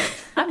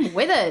 I'm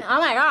with it. Oh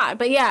my God.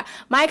 But yeah,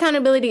 my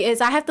accountability is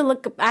I have to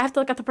look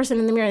at the person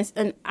in the mirror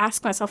and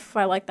ask myself if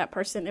I like that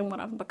person and what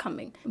I'm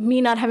becoming.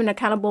 Me not having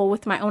accountable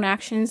with my own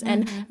actions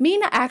and me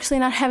not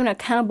having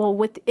accountable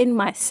within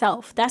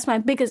myself. That's my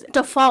biggest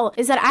default,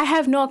 is that I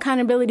have no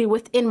accountability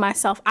within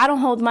myself. I don't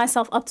hold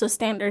myself up to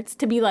standards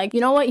to be like, you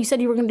know what? You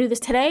said you were going to do this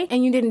today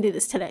and you didn't do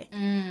this today.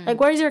 Like,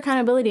 where's your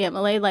accountability,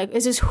 Emily? Like,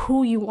 is this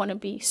who you want to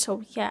be?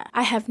 So yeah,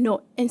 I have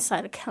no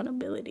inside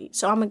accountability.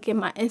 So I'm going to get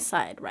my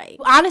inside right.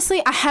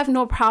 Honestly, I have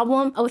no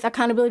problem with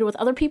accountability with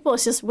other people.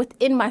 It's just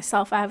within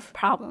myself, I have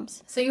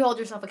problems. So you hold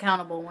yourself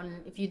accountable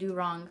if you do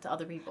wrong to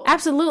other people?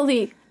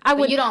 Absolutely.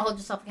 But you don't hold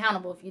yourself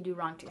accountable if you do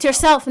wrong to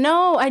yourself.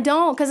 No, I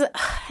don't. Because,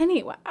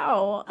 honey,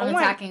 wow. I'm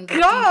attacking the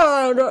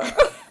God.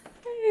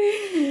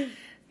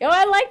 Yo,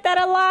 I like that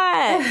a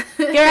lot.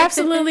 You're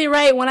absolutely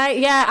right.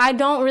 I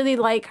don't really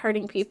like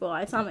hurting people.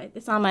 It's on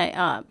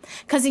my,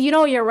 because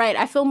you're right.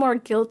 I feel more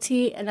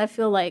guilty, and I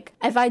feel like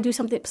if I do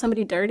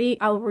somebody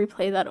dirty, I'll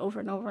replay that over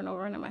and over and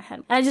over in my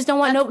head. And I just don't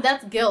want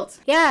That's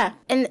guilt. Yeah,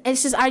 and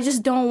it's just I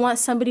just don't want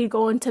somebody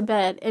going to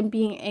bed and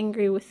being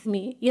angry with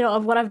me,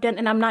 of what I've done,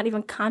 and I'm not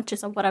even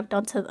conscious of what I've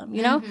done to them.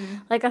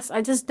 Like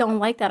I just don't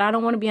like that. I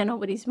don't want to be on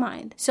nobody's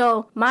mind.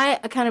 So my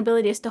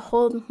accountability is to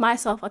hold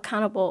myself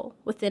accountable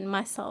within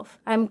myself.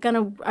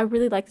 I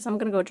really like this. I'm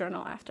gonna go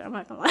journal after. I'm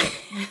not gonna lie.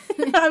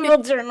 I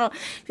will journal.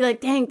 Be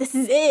like, dang, this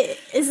is it.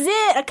 This is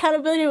it.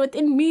 Accountability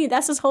within me.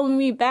 That's what's holding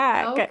me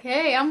back.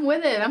 Okay, I'm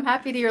with it. I'm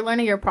happy that you're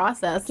learning your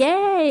process.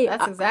 Yay.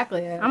 That's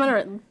exactly it.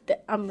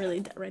 I'm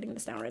really writing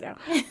this down right now.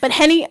 But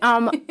Henny,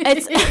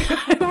 it's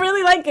I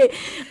really like it.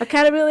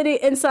 Accountability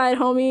inside,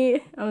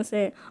 homie. I'm gonna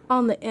say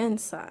on the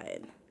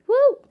inside.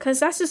 Woo! Cause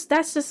that's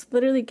just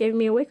literally gave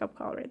me a wake up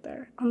call right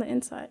there on the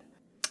inside.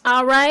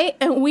 All right,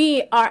 and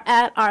we are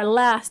at our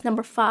last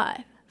number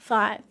 5.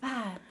 5.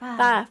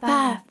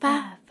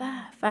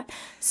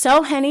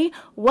 So, Henny,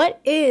 what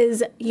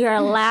is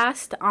your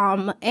last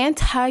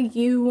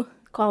anti-you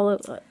call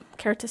it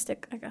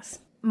characteristic? I guess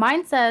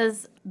mine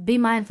says be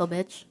mindful,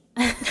 bitch.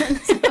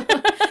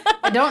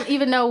 I don't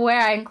even know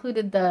where I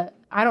included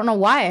I don't know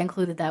why I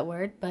included that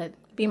word, but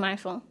be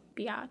mindful,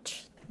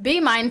 biatch. Be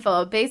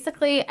mindful,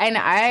 basically, and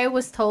I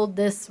was told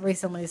this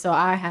recently, so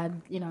I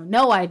had,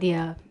 no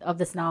idea of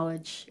this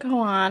knowledge. Go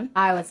on.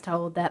 I was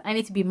told that I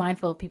need to be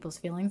mindful of people's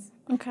feelings.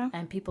 Okay.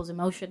 And people's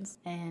emotions,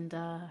 and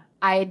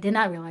I did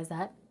not realize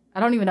that. I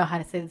don't even know how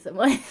to say this.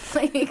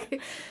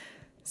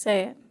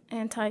 Say it.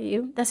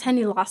 Anti-you. That's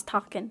Henny Lost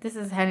talking. This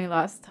is Henny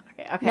Lost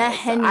talking. Okay. Not so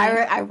Henny.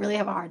 I really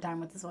have a hard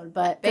time with this one,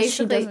 but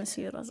basically, she doesn't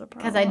see it as a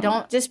problem. Because I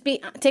don't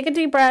take a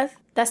deep breath.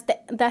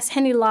 That's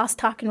Henny Lost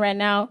talking right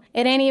now.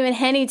 It ain't even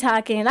Henny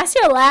talking. That's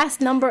your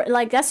last number.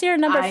 Like, that's your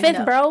number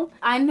 5th, bro.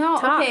 I know.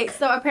 Talk. Okay,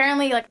 so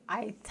apparently,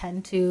 I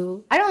tend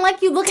to. I don't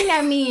like you looking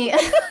at me.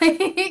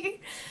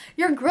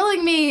 You're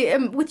grilling me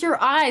with your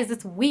eyes.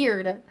 It's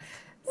weird.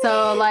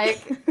 So,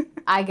 like,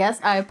 I guess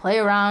I play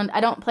around.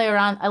 I don't play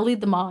around. I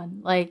lead them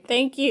on. Like,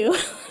 thank you.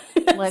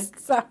 Like,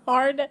 it's so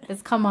hard.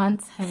 It's come on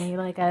to me,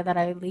 like, that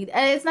I lead.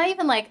 And it's not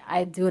even like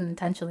I do it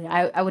intentionally.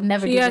 I would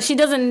never do this. She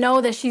doesn't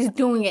know that she's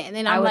doing it. And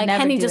then I'm like,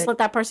 Henny, just let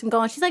that person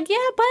go. And she's like, yeah,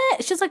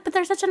 but... She's like, but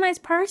they're such a nice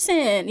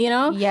person, you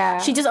know? Yeah.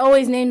 She just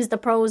always names the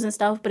pros and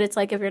stuff. But it's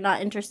like, if you're not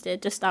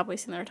interested, just stop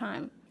wasting their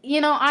time. You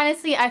know,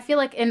 honestly, I feel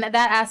like in that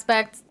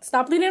aspect...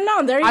 Stop leading them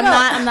on. There you go.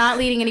 I'm not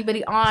leading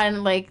anybody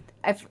on, like...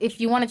 If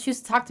you want to choose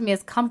to talk to me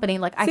as company,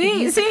 like, I can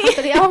use the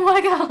company. Oh,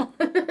 my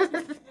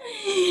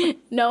God.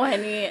 No,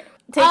 Henny.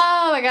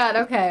 Oh, my God.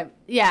 Okay.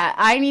 Yeah,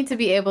 I need to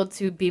be able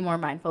to be more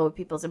mindful of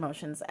people's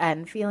emotions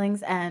and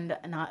feelings and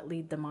not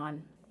lead them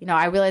on. You know,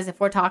 I realize if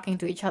we're talking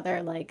to each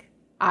other, like,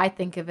 I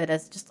think of it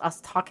as just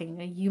us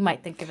talking. You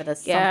might think of it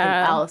as something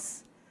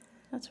else.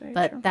 That's very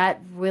true. But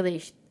that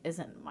really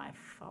isn't my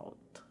fault.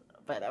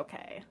 But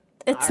okay.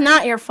 It's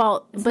not your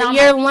fault, but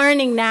you're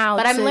learning now.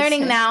 But I'm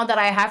learning now that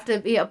I have to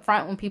be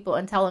upfront with people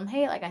and tell them,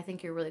 hey, like, I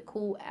think you're really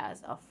cool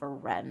as a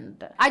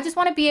friend. I just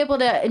want to be able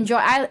to enjoy.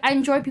 I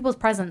enjoy people's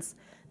presence.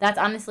 That's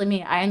honestly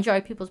me. I enjoy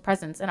people's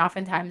presence, and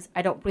oftentimes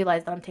I don't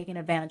realize that I'm taking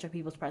advantage of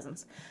people's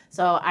presence.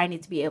 So I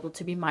need to be able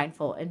to be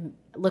mindful and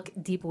look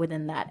deep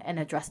within that and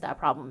address that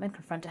problem and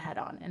confront it head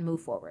on and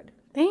move forward.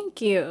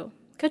 Thank you.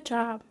 Good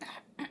job.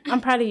 I'm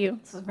proud of you.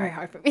 This was very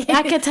hard for me.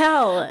 I could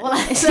tell.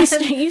 Well,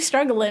 you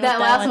struggling. That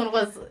last one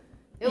was.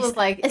 It was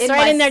like... It's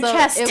right in their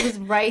chest. It was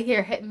right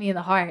here hitting me in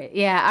the heart.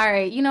 Yeah, all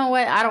right. You know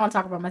what? I don't want to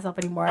talk about myself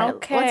anymore.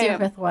 Okay. What's your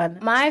fifth one?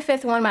 My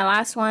fifth one, my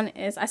last one,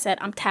 is I said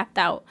I'm tapped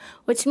out.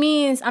 Which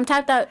means I'm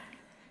tapped out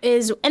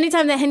is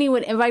anytime that Henny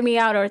would invite me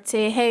out or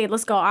say, hey,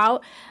 let's go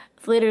out,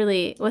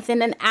 literally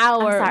within an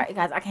hour... I'm sorry,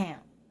 guys. I can't.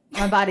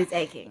 My body's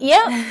aching.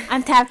 Yep.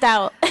 I'm tapped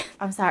out.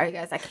 I'm sorry,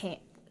 guys. I can't.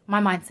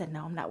 My mind said,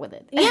 no, I'm not with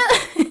it. Yeah.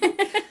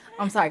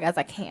 I'm sorry, guys.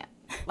 I can't.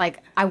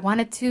 Like, I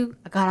wanted to.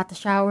 I got out the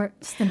shower.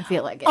 Just didn't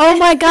feel like it. Oh,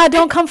 my God.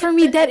 Don't come for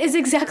me. That is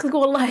exactly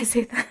what I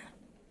say that.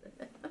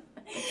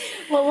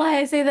 Wallahi,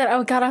 I say that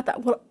I got out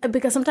that... Well,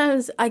 because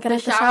sometimes I get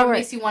out the shower.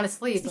 Makes you want to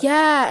sleep.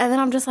 Yeah, and then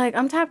I'm just like,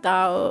 I'm tapped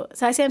out.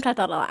 So I say I'm tapped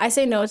out a lot. I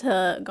say no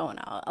to going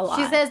out a lot.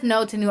 She says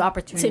no to new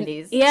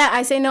opportunities. Yeah,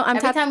 I say no.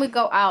 Every time we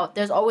go out,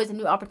 there's always a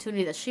new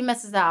opportunity that she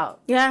messes out.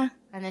 Yeah.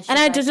 And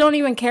I just don't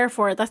even care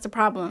for it. That's the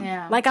problem.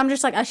 Yeah. Like, I'm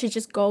just like, I should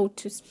just go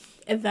to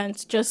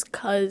events just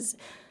because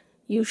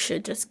you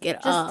should just get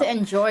up. Just to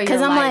enjoy your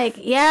life.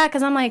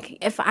 Because I'm like,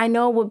 if I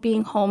know what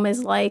being home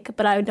is like,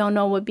 but I don't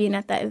know what being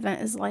at that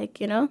event is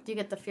like, you know? Do you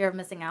get the fear of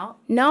missing out?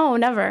 No,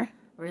 never.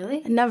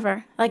 Really?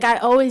 Never. Like,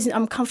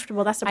 I'm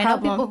comfortable. That's the problem.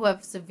 I know people who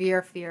have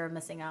severe fear of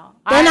missing out.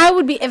 Then I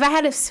would be, if I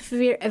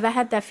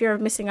had that fear of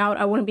missing out,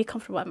 I wouldn't be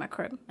comfortable at my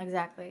crib.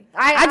 Exactly.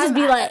 I'd just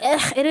be like,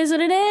 it is what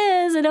it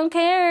is. I don't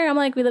care. I'm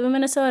like, we live in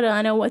Minnesota.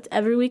 I know what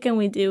every weekend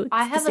we do.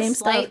 I have a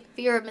slight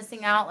fear of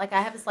missing out. Like,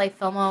 I have a slight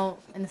FOMO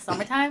in the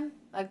summertime.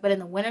 Like, but in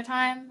the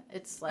wintertime,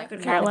 it's like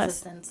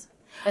non-existent.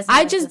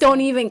 I just don't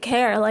even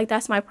care. Like,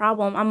 that's my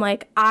problem. I'm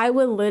like, I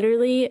would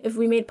literally, if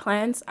we made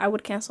plans, I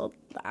would cancel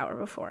the hour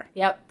before.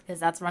 Yep, because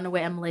that's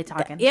Runaway Emily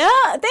talking. Yeah,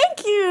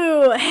 thank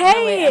you. Hey.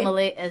 Runaway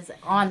Emily is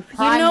on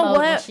prime mode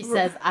when she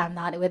says, I'm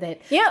not with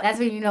it. Yeah. That's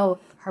when you know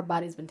her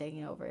body's been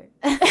taking over.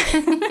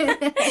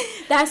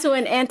 That's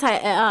when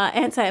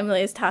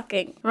anti-Emily is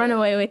talking.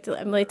 Runaway wait till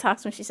Emily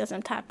talks when she says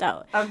I'm tapped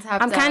out.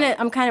 I'm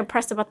kind of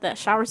pressed about the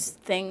showers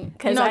thing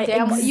because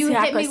you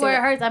hit me where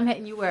it hurts. I'm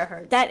hitting you where it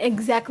hurts. That's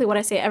exactly what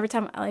I say every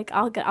time. Like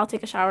I'll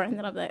take a shower and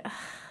then I'll be like,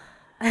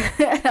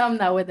 I'm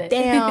not with it.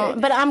 Damn.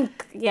 But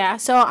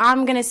so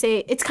I'm gonna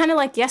say it's kind of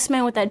like Yes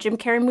Man with that Jim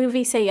Carrey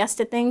movie. Say yes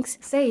to things.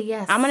 Say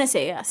yes. I'm gonna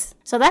say yes.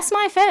 So that's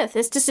my fifth.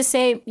 It's just to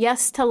say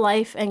yes to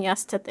life and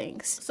yes to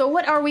things. So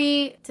what are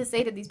we to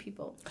say to these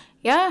people?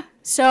 Yeah.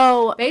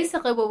 So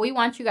basically, what we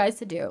want you guys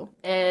to do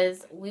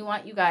is we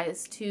want you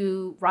guys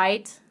to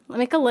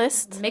make a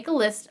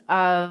list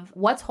of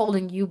what's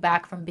holding you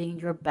back from being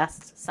your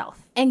best self.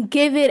 And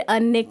give it a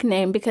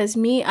nickname because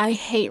I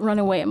hate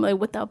Runaway Emily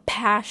with a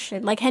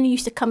passion. Like Henny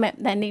used to come at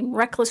that name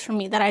Reckless for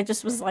me that I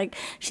just was like,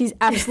 she's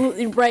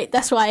absolutely right.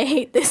 That's why I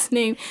hate this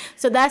name.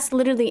 So that's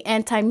literally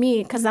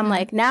anti-me because I'm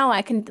like, now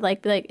I can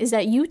like be like, is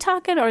that you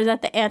talking or is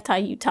that the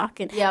anti-you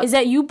talking? Yep. Is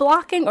that you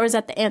blocking or is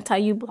that the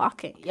anti-you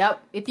blocking?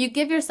 Yep. If you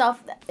give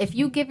yourself give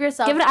it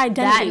an identity.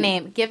 That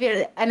name, give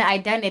it an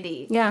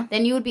identity. Yeah.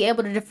 Then you would be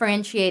able to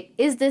differentiate,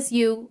 is this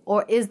you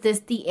or is this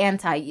the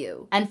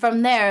anti-you? And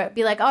from there,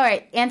 be like, all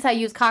right,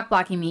 anti-you is cock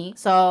blocking me,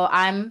 so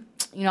I'm,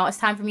 it's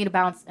time for me to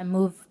bounce and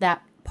move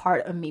that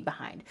part of me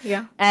behind.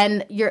 Yeah.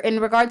 And in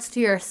regards to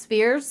your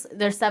spheres,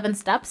 there's 7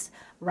 steps.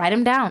 write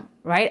them down.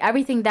 Write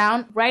everything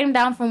down. Write them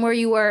down from where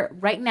you were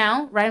right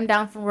now. Write them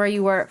down from where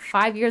you were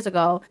 5 years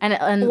ago.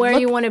 And where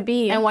you want to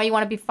be. And where you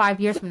want to be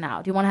 5 years from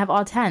now. Do you want to have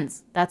all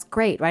 10s? That's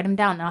great. Write them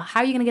down. Now, how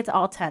are you going to get to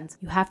all 10s?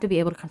 You have to be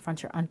able to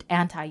confront your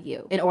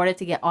anti-you. In order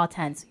to get all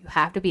 10s, you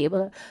have to be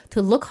able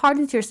to look hard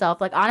into yourself.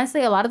 Like,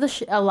 honestly, a lot of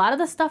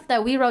the stuff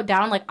that we wrote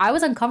down, like, I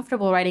was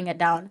uncomfortable writing it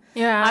down.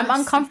 Yeah. I'm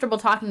uncomfortable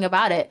talking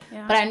about it.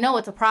 Yeah. But I know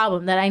it's a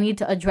problem that I need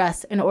to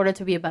address in order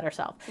to be a better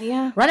self.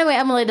 Yeah. Runaway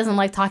Emily doesn't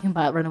like talking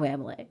about Runaway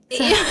Emily.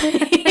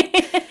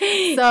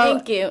 So,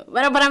 thank you.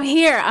 But I'm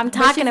here. I'm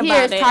talking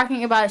about it.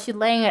 Talking about it. She's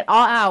laying it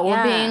all out.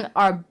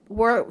 Yeah.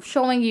 We're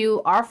showing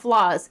you our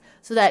flaws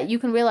so that you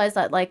can realize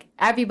that, like,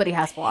 everybody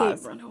has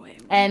flaws.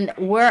 And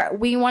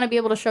we want to be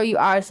able to show you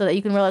ours so that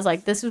you can realize,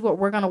 like, this is what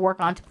we're going to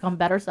work on to become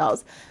better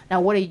selves. Now,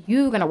 what are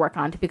you going to work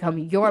on to become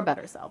your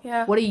better self?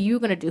 Yeah. What are you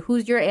going to do?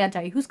 Who's your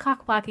anti? Who's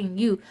cock-blocking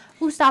you?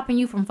 Who's stopping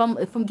you from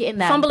getting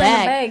that fumbling bag? Fumbling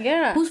the bag,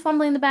 yeah. Who's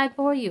fumbling the bag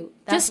for you?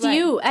 That's just right.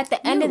 You. At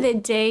the end of the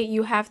day,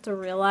 you have to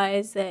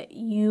realize that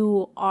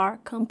you are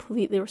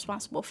completely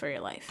responsible for your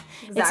life.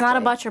 Exactly. It's not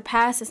about your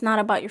past. It's not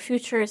about your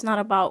future. It's not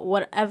about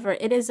whatever.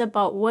 It is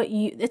about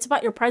it's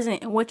about your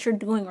present and what you're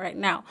doing right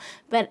now.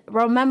 But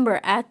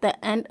remember, at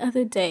the end of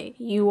the day,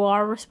 you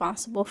are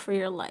responsible for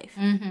your life.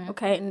 Mm-hmm.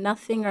 Okay?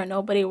 Nothing or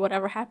nobody,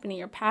 whatever happened in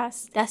your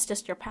past, that's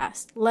just your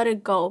past. Let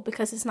it go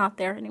because it's not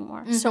there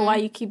anymore. Mm-hmm. So why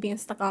you keep being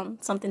stuck on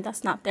something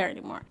that's not there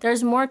anymore?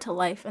 There's more to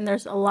life, and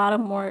there's a lot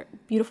of more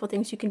beautiful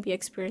things you can be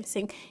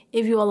experiencing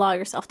if you allow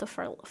yourself to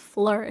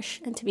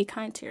flourish and to be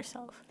kind to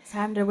yourself. It's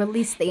time to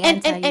release the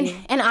anti-you.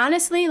 And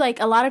honestly,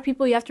 like, a lot of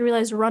people, you have to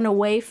realize, run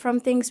away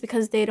from things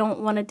because they don't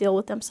want to deal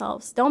with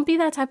themselves. Don't be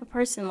that type of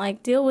person.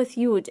 Like, deal with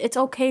you. It's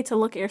okay to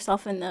look at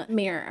yourself in the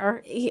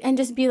mirror and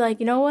just be like,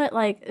 you know what?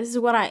 Like, this is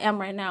what I am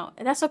right now.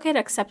 And that's okay to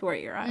accept where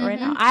you're at right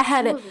now.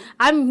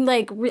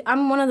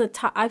 I'm one of the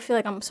top. I feel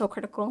like I'm so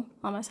critical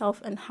on myself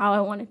and how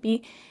I want to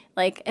be.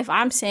 Like, if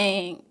I'm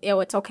saying,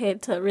 it's okay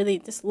to really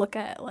just look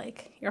at,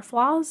 like, your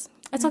flaws,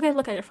 it's okay to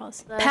look at your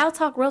flaws. Pal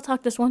Talk, Real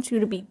Talk just wants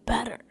you to be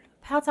better.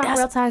 Pal Talk,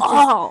 Real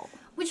Talk.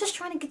 We're just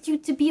trying to get you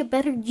to be a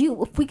better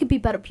you. If we could be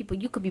better people,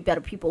 you could be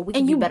better people. We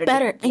can be better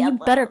together. And you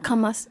better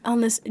come us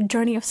on this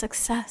journey of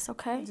success,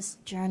 okay? This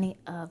journey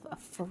of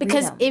freedom.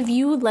 Because if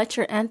you let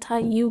your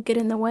anti-you get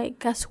in the way,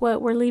 guess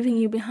what? We're leaving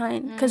you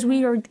behind. Because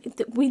we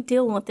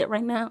deal with it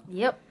right now.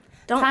 Yep.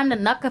 Time to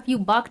knock a few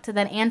bucks to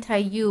that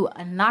anti-you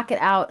and knock it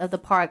out of the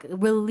park.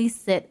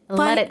 Release it.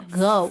 Let it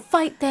go.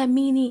 Fight that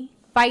meanie.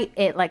 Fight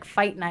it like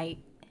fight night.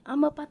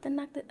 I'm about to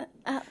knock the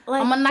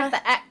I'm gonna knock the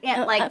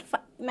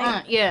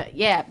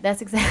yeah.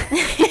 That's exactly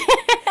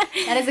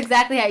that is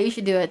exactly how you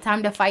should do it.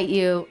 Time to fight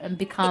you and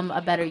become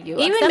a better you.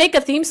 Even make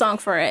a theme song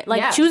for it.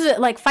 Like, choose it,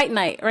 like Fight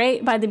Night,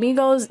 right? By the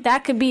Migos.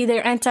 That could be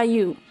their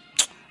anti-you.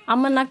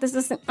 I'm gonna knock this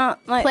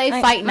play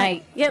Fight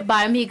Night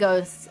by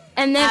Amigos.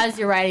 And then, as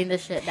you're writing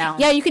this shit down.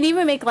 Yeah, you can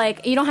even make,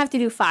 like, you don't have to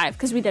do 5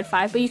 because we did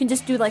 5, but you can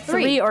just do like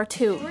 3 or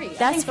 2.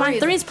 That's fine.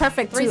 3 is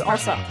perfect too.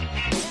 Also.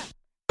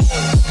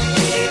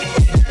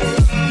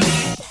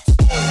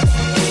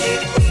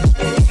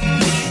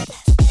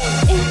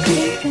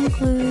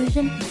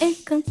 In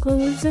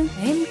conclusion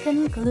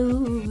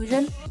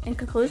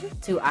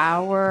to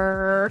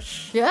our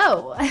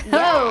show.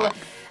 Yeah.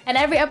 And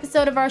every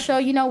episode of our show,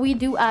 you know, we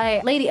do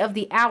a Lady of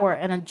the Hour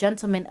and a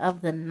Gentleman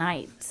of the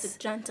Night. The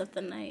Gent of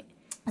the Night.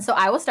 So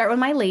I will start with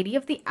my Lady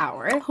of the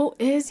Hour. Who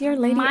is your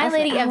Lady of the Hour? My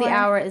Lady of the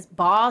Hour is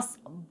Boss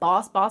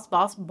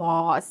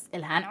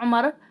Ilhan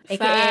Omar,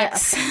 a.k.a.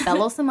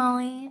 fellow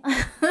Somali.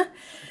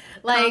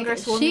 Like,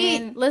 sis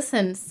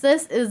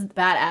is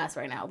badass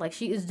right now. Like,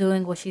 she is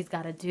doing what she's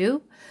got to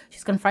do.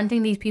 She's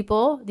confronting these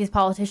people, these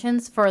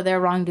politicians, for their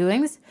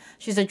wrongdoings.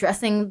 She's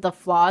addressing the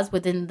flaws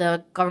within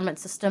the government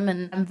system.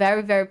 And I'm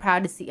very, very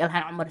proud to see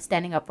Ilhan Omar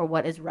standing up for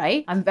what is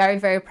right. I'm very,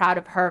 very proud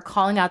of her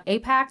calling out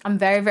AIPAC. I'm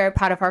very, very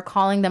proud of her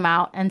calling them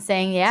out and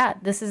saying, yeah,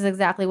 this is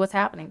exactly what's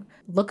happening.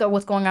 Look at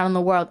what's going on in the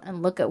world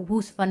and look at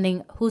who's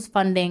funding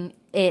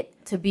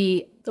it to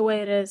be the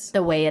way it is.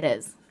 The way it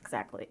is.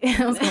 Exactly.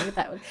 I was going to get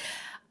that one.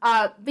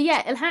 But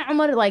yeah, Ilhan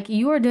Omar, like,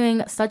 you are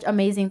doing such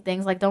amazing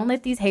things. Like, don't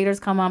let these haters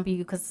come on you,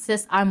 because,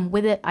 sis, I'm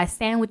with it. I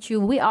stand with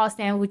you. We all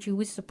stand with you.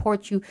 We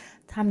support you.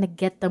 Time to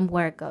get them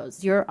where it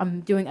goes. You're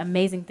doing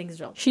amazing things,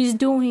 Jill. She's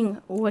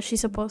doing what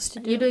she's supposed to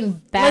do. You're doing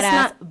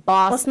badass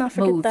boss Let's not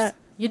forget moves. That.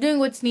 You're doing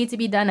what needs to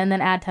be done and then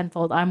add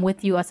tenfold. I'm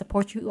with you. I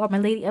support you. You are my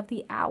Lady of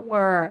the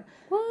Hour.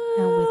 What?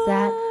 And with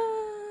that,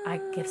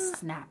 I give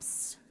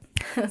snaps.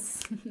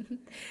 Who's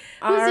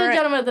your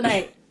Gentleman of the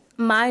Night?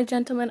 My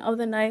Gentleman of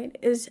the Night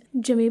is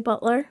Jimmy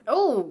Butler.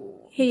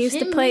 Oh, he used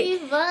to play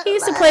for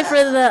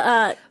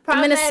the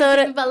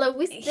Minnesota.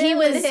 He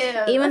was,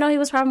 even though he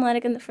was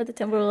problematic for the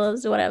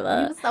Timberwolves or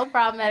whatever. He was so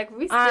problematic.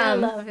 We still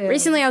love him.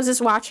 Recently, I was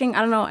just watching. I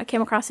don't know. I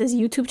came across his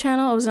YouTube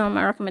channel. It was on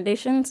my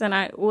recommendations, and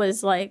I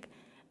was like,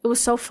 it was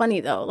so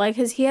funny though. Like,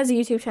 he has a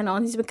YouTube channel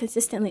and he's been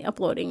consistently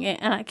uploading it.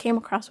 And I came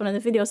across one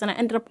of the videos and I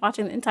ended up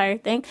watching the entire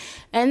thing.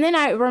 And then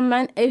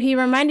he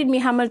reminded me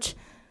how much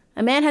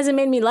a man hasn't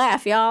made me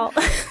laugh, y'all.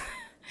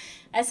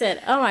 I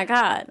said, "Oh my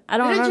God, I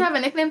don't." Didn't you have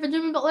a nickname for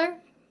Jimmy Butler?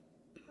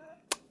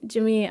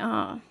 Jimmy,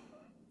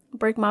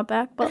 break my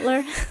back,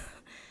 Butler.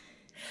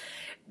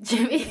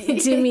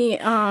 Jimmy,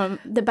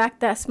 the back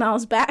that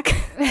smells back,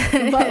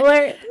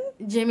 Butler.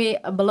 Jimmy,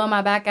 blow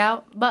my back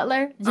out,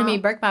 Butler. Jimmy,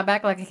 break my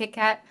back like a Kit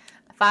Kat.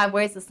 5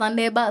 ways to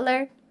Sunday,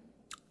 Butler.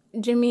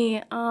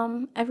 Jimmy,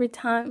 every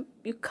time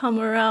you come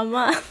around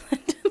my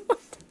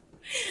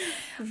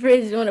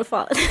fridge wanna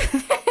fall.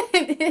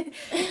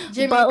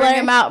 Jimmy,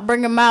 Butler.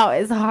 bring him out.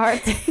 It's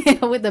hard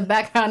with the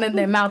background in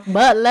their mouth,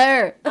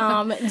 Butler.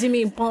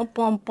 Jimmy, bump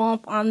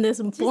on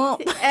this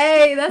bump.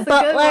 Hey, that's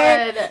Butler.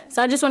 A good one.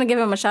 So I just want to give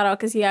him a shout out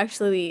because he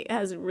actually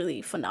has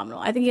really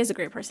phenomenal. I think he has a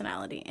great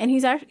personality, and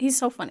he's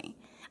so funny.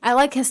 I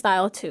like his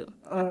style too.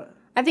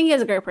 I think he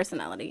has a great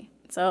personality.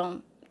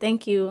 So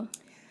thank you,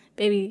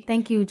 baby.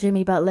 Thank you,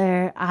 Jimmy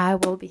Butler. I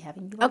will be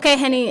having you. Okay,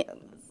 Henny.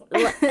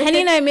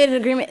 Henny and I made an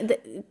agreement.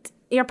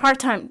 You're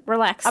part-time.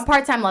 Relax. I'm a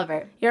part-time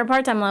lover. You're a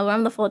part-time lover.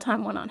 I'm the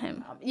full-time one on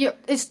him. You're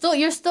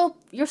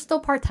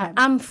still part-time.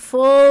 I'm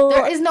full.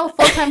 There is no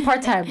full-time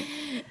part-time.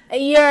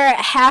 You're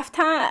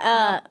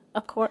half-time.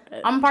 Of course.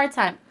 I'm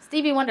part-time.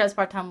 Stevie Wonder is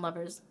part-time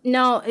lovers.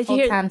 No,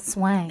 full-time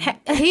swang.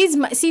 He's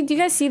my, see. Do you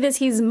guys see this?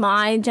 He's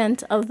my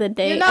gent of the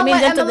day. You know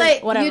what, Emily?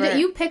 Whatever.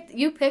 You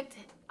picked.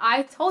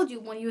 I told you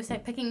when you were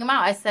picking him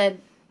out. I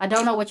said, I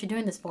don't know what you're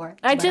doing this for.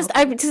 I just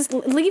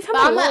leave him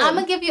alone. I'm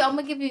gonna give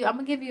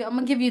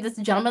you this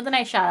gentleman of the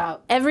night shout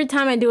out. Every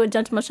time I do a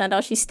gentleman shout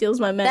out, she steals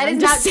my man. That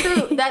is not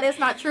true. That is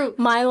not true.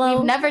 Milo,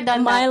 you've never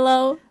done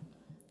Milo.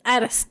 I had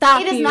to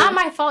stop. It is not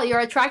my fault. You're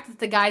attracted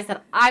to guys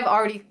that I've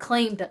already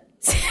claimed.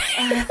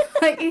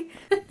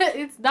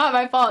 It's not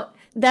my fault.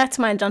 That's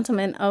my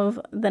gentleman of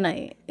the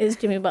night is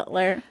Jimmy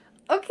Butler.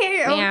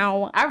 Okay.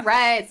 Meow. All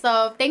right.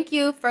 So thank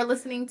you for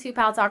listening to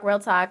Pal Talk Real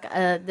Talk.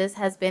 This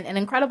has been an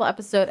incredible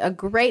episode, a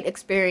great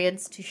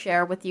experience to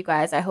share with you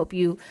guys. I hope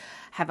you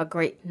have a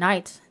great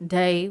night,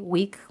 day,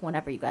 week,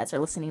 whenever you guys are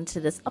listening to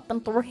this up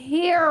and through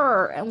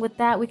here. And with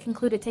that, we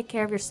concluded. Take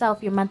care of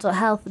yourself, your mental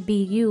health.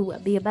 Be you.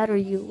 Be a better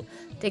you.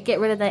 To get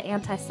rid of that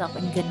anti-self.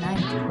 And good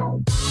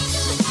night.